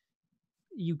like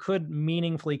you could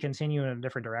meaningfully continue in a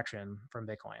different direction from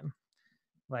Bitcoin.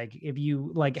 Like if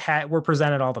you like were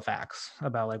presented all the facts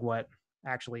about like what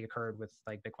actually occurred with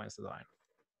like Bitcoin's design.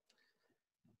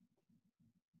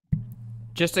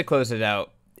 Just to close it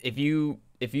out, if you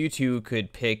two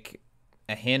could pick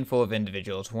a handful of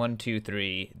individuals, one, two,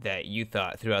 three, that you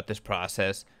thought throughout this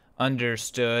process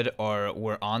understood or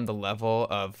were on the level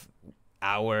of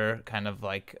our kind of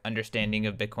like understanding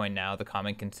of Bitcoin now, the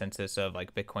common consensus of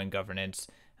like Bitcoin governance,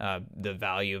 the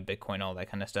value of Bitcoin, all that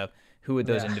kind of stuff, who would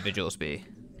those Yeah, individuals be?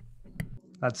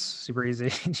 that's super easy.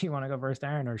 Do you want to go first,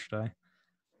 Aaron, or should I?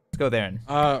 Let's go there.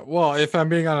 Well, if I'm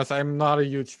being honest, I'm not a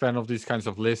huge fan of these kinds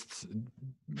of lists,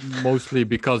 mostly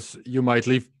because you might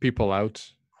leave people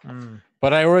out. Mm.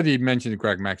 But I already mentioned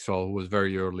Greg Maxwell, who was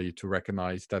very early to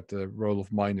recognize that the role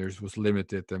of miners was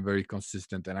limited and very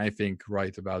consistent, and I think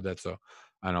right about that. So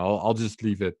I know I'll just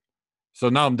leave it. So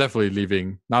now I'm definitely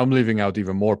leaving. Now I'm leaving out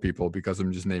even more people because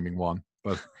I'm just naming one.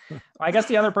 But I guess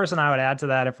the other person I would add to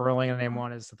that, if we're only gonna name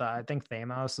one, is I think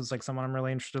Thamos is like someone I'm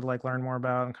really interested to like learn more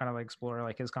about and kind of like explore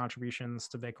like his contributions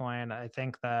to Bitcoin. I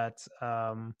think that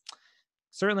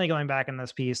certainly going back in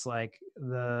this piece, like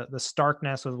the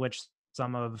starkness with which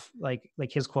some of like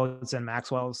his quotes and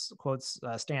Maxwell's quotes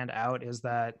stand out is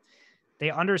that they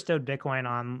understood Bitcoin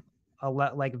on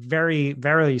like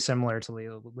very similar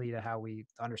to how we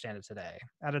understand it today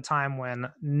at a time when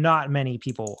not many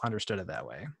people understood it that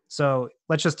way. So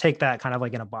let's just take that kind of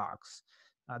like in a box.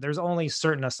 There's only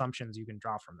certain assumptions you can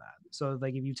draw from that. So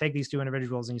like if you take these two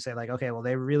individuals and you say like, okay, well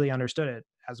they really understood it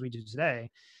as we do today.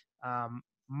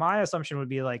 My assumption would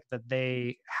be like that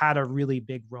they had a really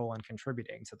big role in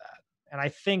contributing to that. And I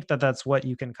think that that's what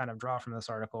you can kind of draw from this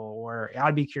article. Or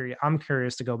I'm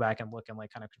curious to go back and look and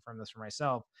like kind of confirm this for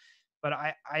myself. But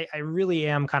I really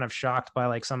am kind of shocked by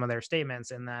like some of their statements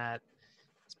in that,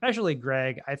 especially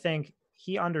Greg. I think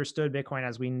he understood Bitcoin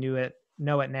as we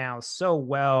know it now so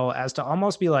well as to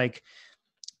almost be like,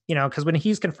 because when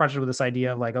he's confronted with this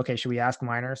idea of like, okay, should we ask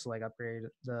miners to like upgrade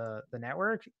the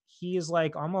network? He's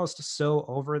like almost so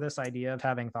over this idea of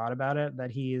having thought about it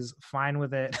that he's fine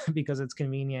with it because it's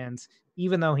convenient,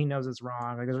 even though he knows it's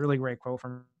wrong. Like there's a really great quote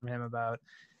from him about,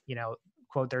 you know,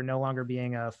 quote, there no longer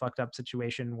being a fucked up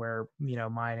situation where,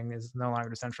 mining is no longer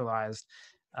decentralized.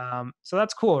 So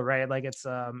that's cool, right? Like it's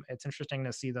interesting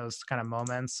to see those kind of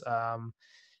moments.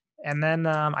 And then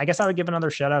I guess I would give another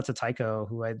shout out to Tycho,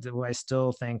 who I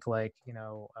still think like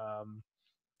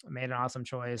made an awesome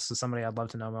choice. So somebody I'd love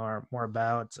to know more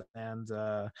about. And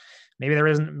maybe there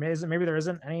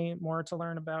isn't any more to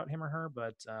learn about him or her,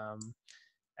 but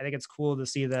I think it's cool to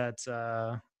see that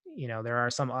there are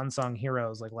some unsung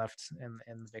heroes like left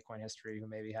in Bitcoin history who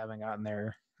maybe haven't gotten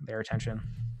their attention.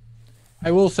 I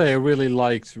will say I really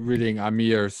liked reading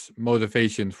Amir's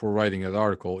motivation for writing that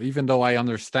article, even though I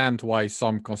understand why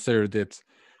some considered it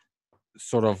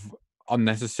sort of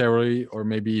unnecessary or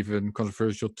maybe even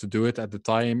controversial to do it at the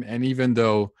time. And even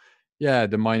though, yeah,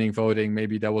 the mining voting,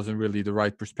 maybe that wasn't really the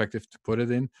right perspective to put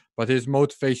it in, but his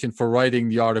motivation for writing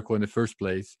the article in the first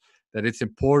place, that it's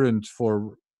important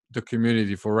for the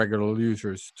community, for regular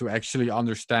users to actually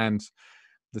understand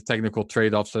the technical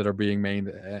trade-offs that are being made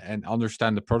and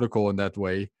understand the protocol in that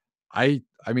way. I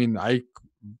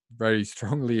very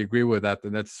strongly agree with that,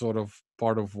 and that's sort of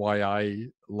part of why I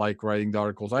like writing the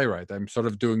articles I write. I'm sort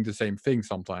of doing the same thing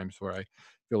sometimes where I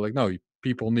feel like, no,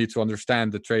 people need to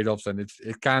understand the trade-offs, and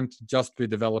it can't just be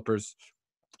developers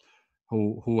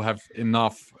who have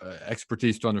enough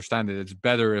expertise to understand it. It's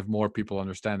better if more people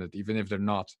understand it, even if they're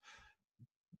not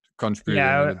contributing on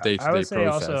Yeah, a I day-to-day would say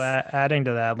also process. adding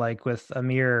to that, like with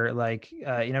Amir, like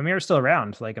Amir's still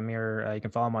around. Like Amir, you can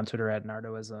follow him on Twitter at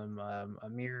Nardoism.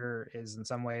 Amir is in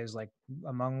some ways like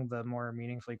among the more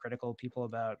meaningfully critical people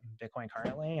about Bitcoin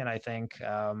currently, and I think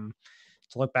to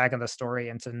look back at the story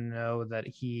and to know that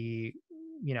he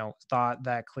thought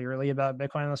that clearly about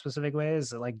Bitcoin in those specific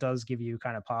ways, it like does give you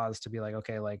kind of pause to be like,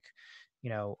 okay, like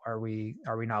are we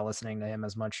not listening to him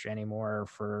as much anymore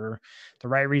for the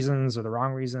right reasons or the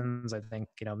wrong reasons? I think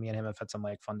me and him have had some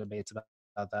like fun debates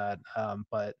about that.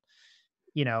 But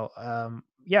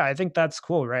yeah, I think that's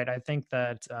cool, right? I think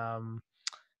that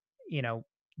you know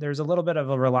there's a little bit of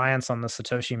a reliance on the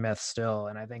Satoshi myth still,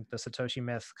 and I think the Satoshi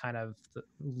myth kind of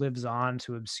lives on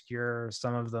to obscure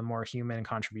some of the more human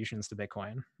contributions to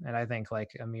Bitcoin. And I think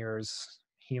like Amir's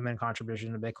human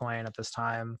contribution to Bitcoin at this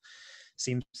time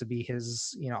seems to be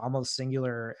his almost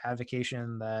singular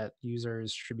advocation that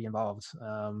users should be involved.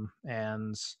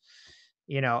 And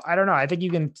I don't know, I think you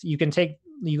can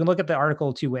look at the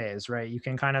article two ways, right? You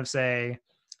can kind of say,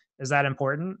 is that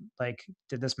important? Like,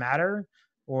 did this matter?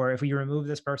 Or if we remove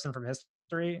this person from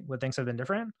history, would things have been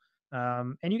different?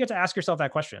 And you get to ask yourself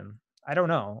that question. I don't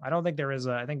know. I don't think there is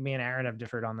I think me and Aaron have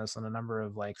differed on this on a number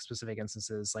of like specific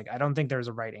instances. Like, I don't think there's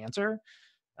a right answer.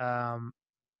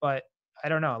 But I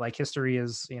don't know. Like history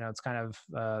is, it's kind of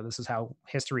this is how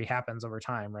history happens over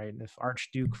time, right? If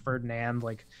Archduke Ferdinand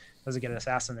like doesn't get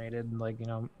assassinated, like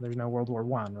there's no World War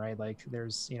I, right? Like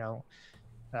there's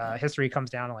history comes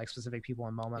down to like specific people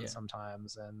and moments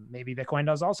sometimes, and maybe Bitcoin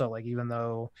does also. Like even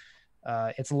though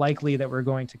it's likely that we're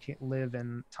going to live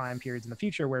in time periods in the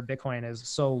future where Bitcoin is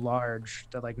so large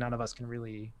that like none of us can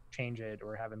really change it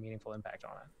or have a meaningful impact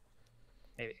on it.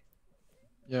 Maybe.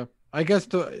 Yeah, I guess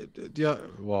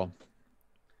well,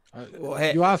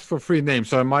 hey, you asked for three names,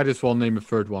 so I might as well name a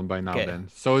third one by now. okay. Then,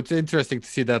 so it's interesting to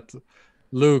see that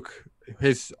Luke,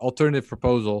 his alternative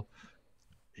proposal,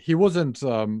 he wasn't.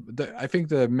 I think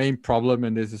the main problem,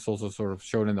 and this is also sort of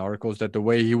shown in the articles, that the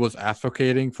way he was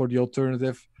advocating for the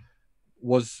alternative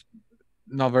was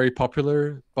not very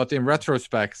popular. But in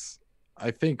retrospect,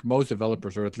 I think most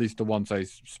developers, or at least the ones I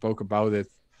spoke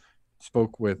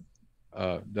with,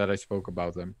 that I spoke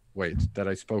about them. Wait, that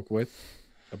I spoke with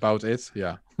about it.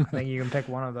 Yeah. I think you can pick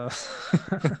one of those.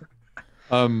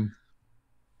 um,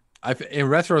 in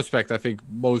retrospect, I think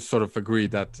most sort of agree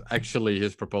that actually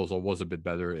his proposal was a bit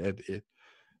better.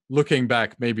 Looking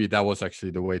back, maybe that was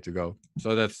actually the way to go.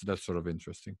 So that's sort of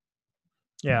interesting.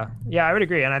 Yeah, I would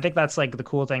agree, and I think that's like the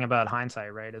cool thing about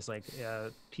hindsight, right? Is like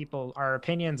our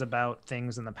opinions about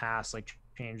things in the past like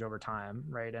change over time,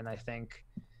 right? And I think,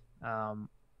 um,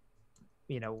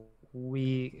 you know,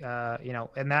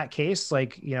 in that case,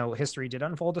 like, history did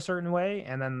unfold a certain way,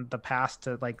 and then the past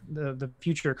to like the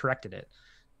future corrected it,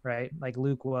 right? Like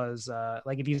Luke was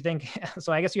like, if you think,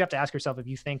 so I guess you have to ask yourself if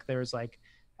you think there's like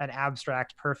an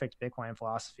abstract perfect Bitcoin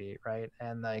philosophy, right?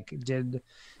 And like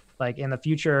like in the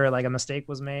future, like a mistake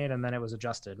was made and then it was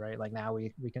adjusted, right? Like now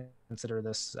we can consider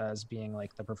this as being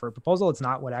like the preferred proposal. It's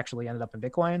not what actually ended up in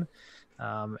Bitcoin,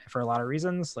 for a lot of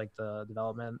reasons. Like the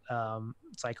development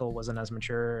cycle wasn't as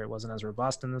mature, it wasn't as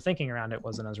robust, and the thinking around it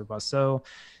wasn't as robust. So,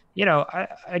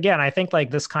 I think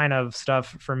like this kind of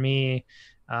stuff for me,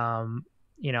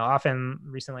 often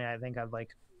recently I think I've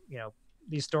like,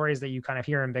 these stories that you kind of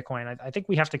hear in Bitcoin, I think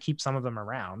we have to keep some of them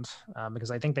around,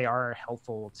 because I think they are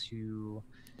helpful to,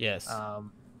 Yes.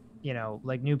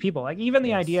 like new people, like even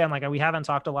the idea, and like we haven't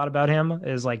talked a lot about him,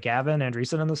 is like Gavin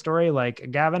Andresen in the story.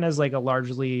 Like Gavin is like a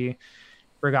largely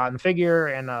forgotten figure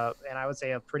and I would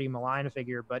say a pretty maligned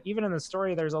figure, but even in the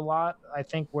story there's a lot, I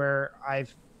think, where I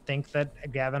think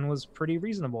that Gavin was pretty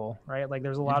reasonable, right? Like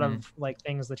there's a lot of like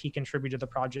things that he contributed to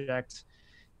the project.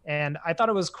 And I thought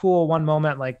it was cool. One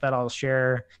moment like that I'll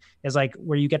share is like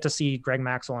where you get to see Greg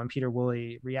Maxwell and Peter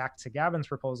Woolley react to Gavin's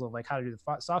proposal of like how to do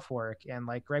the soft fork. And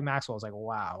like Greg Maxwell was like,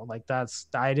 wow, like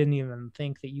I didn't even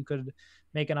think that you could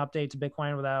make an update to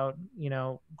Bitcoin without,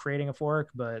 creating a fork.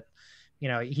 But,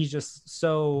 he's just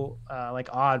so like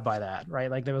awed by that, right?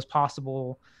 Like there was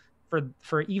possible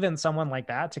for even someone like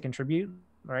that to contribute,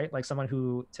 right? Like someone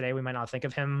who today we might not think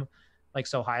of him like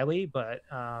so highly, but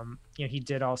he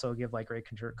did also give like great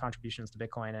contributions to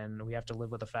Bitcoin, and we have to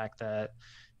live with the fact that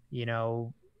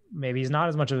maybe he's not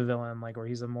as much of a villain, like, or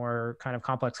he's a more kind of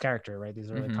complex character, right?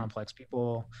 These are like complex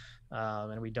people,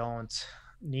 and we don't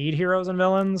need heroes and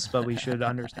villains, but we should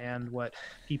understand what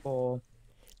people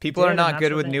are did, and not that's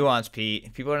good the with thing. nuance,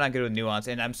 Pete. People are not good with nuance,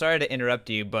 and I'm sorry to interrupt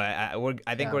you, but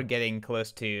I think we're getting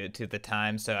close to the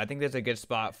time, so I think there's a good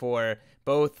spot for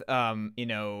both,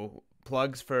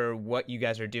 plugs for what you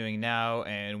guys are doing now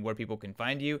and where people can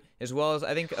find you, as well as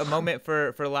I think a moment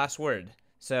for last word.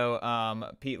 So,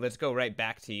 Pete, let's go right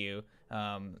back to you.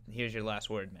 Here's your last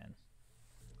word, man.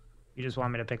 You just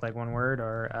want me to pick like one word,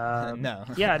 or No.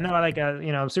 yeah, no, I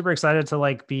like super excited to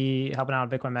like be helping out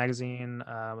Bitcoin Magazine.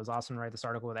 It was awesome to write this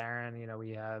article with Aaron.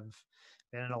 We have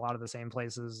been in a lot of the same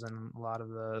places and a lot of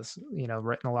the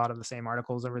written a lot of the same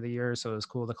articles over the years, so it was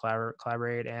cool to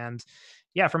collaborate. And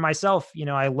yeah, for myself,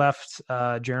 I left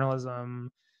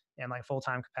journalism in like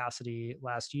full-time capacity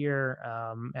last year,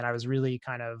 and I was really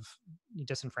kind of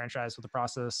disenfranchised with the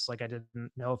process. Like I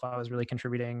didn't know if I was really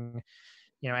contributing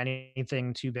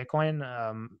anything to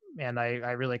Bitcoin, and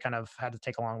I really kind of had to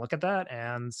take a long look at that.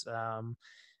 And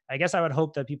I guess I would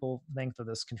hope that people think that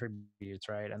this contributes,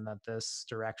 right, and that this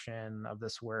direction of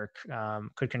this work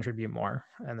could contribute more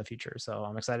in the future. So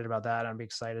I'm excited about that. I'm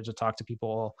excited to talk to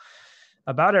people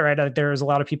about it, right? There's a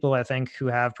lot of people, I think, who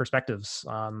have perspectives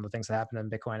on the things that happen in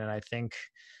Bitcoin, and I think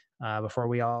before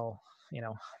we all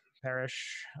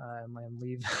perish and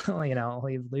leave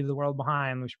leave the world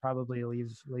behind, we should probably leave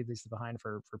these behind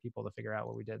for people to figure out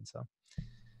what we did. So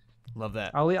Love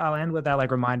that. I'll end with that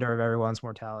like reminder of everyone's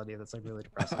mortality. That's like really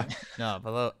depressing. No,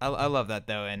 but I love that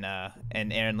though, and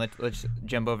Aaron, let's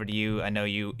jump over to you. I know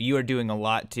you are doing a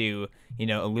lot to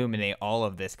illuminate all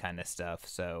of this kind of stuff,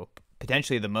 so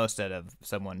potentially the most out of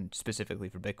someone specifically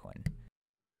for Bitcoin.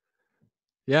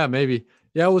 Yeah, maybe.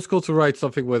 Yeah, it was cool to write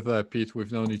something with Pete.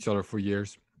 We've known each other for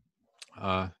years.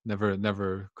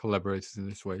 Never collaborated in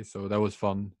this way, so that was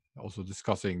fun. Also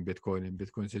discussing Bitcoin and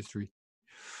Bitcoin's history.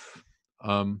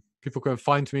 People can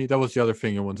find me. That was the other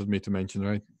thing you wanted me to mention,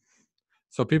 right?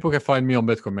 So people can find me on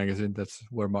Bitcoin Magazine. That's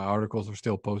where my articles are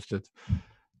still posted.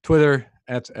 Twitter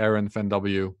at Aaron Van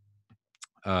W.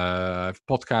 I have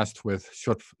a podcast with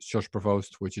Sjors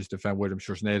Provost, which is the Van Wirdum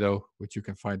Sjorsnado, which you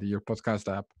can find in your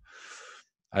podcast app.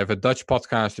 I have a Dutch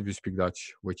podcast, if you speak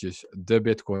Dutch, which is The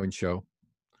Bitcoin Show.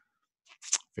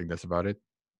 I think that's about it.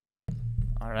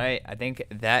 All right. I think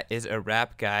that is a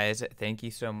wrap, guys. Thank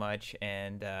you so much.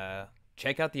 And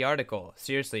check out the article.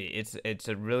 Seriously, it's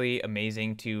a really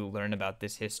amazing to learn about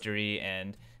this history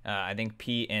and I think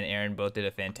Pete and Aaron both did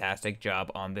a fantastic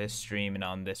job on this stream and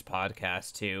on this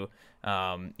podcast to,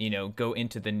 go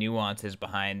into the nuances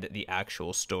behind the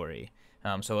actual story.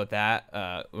 So with that,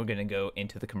 we're going to go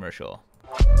into the commercial.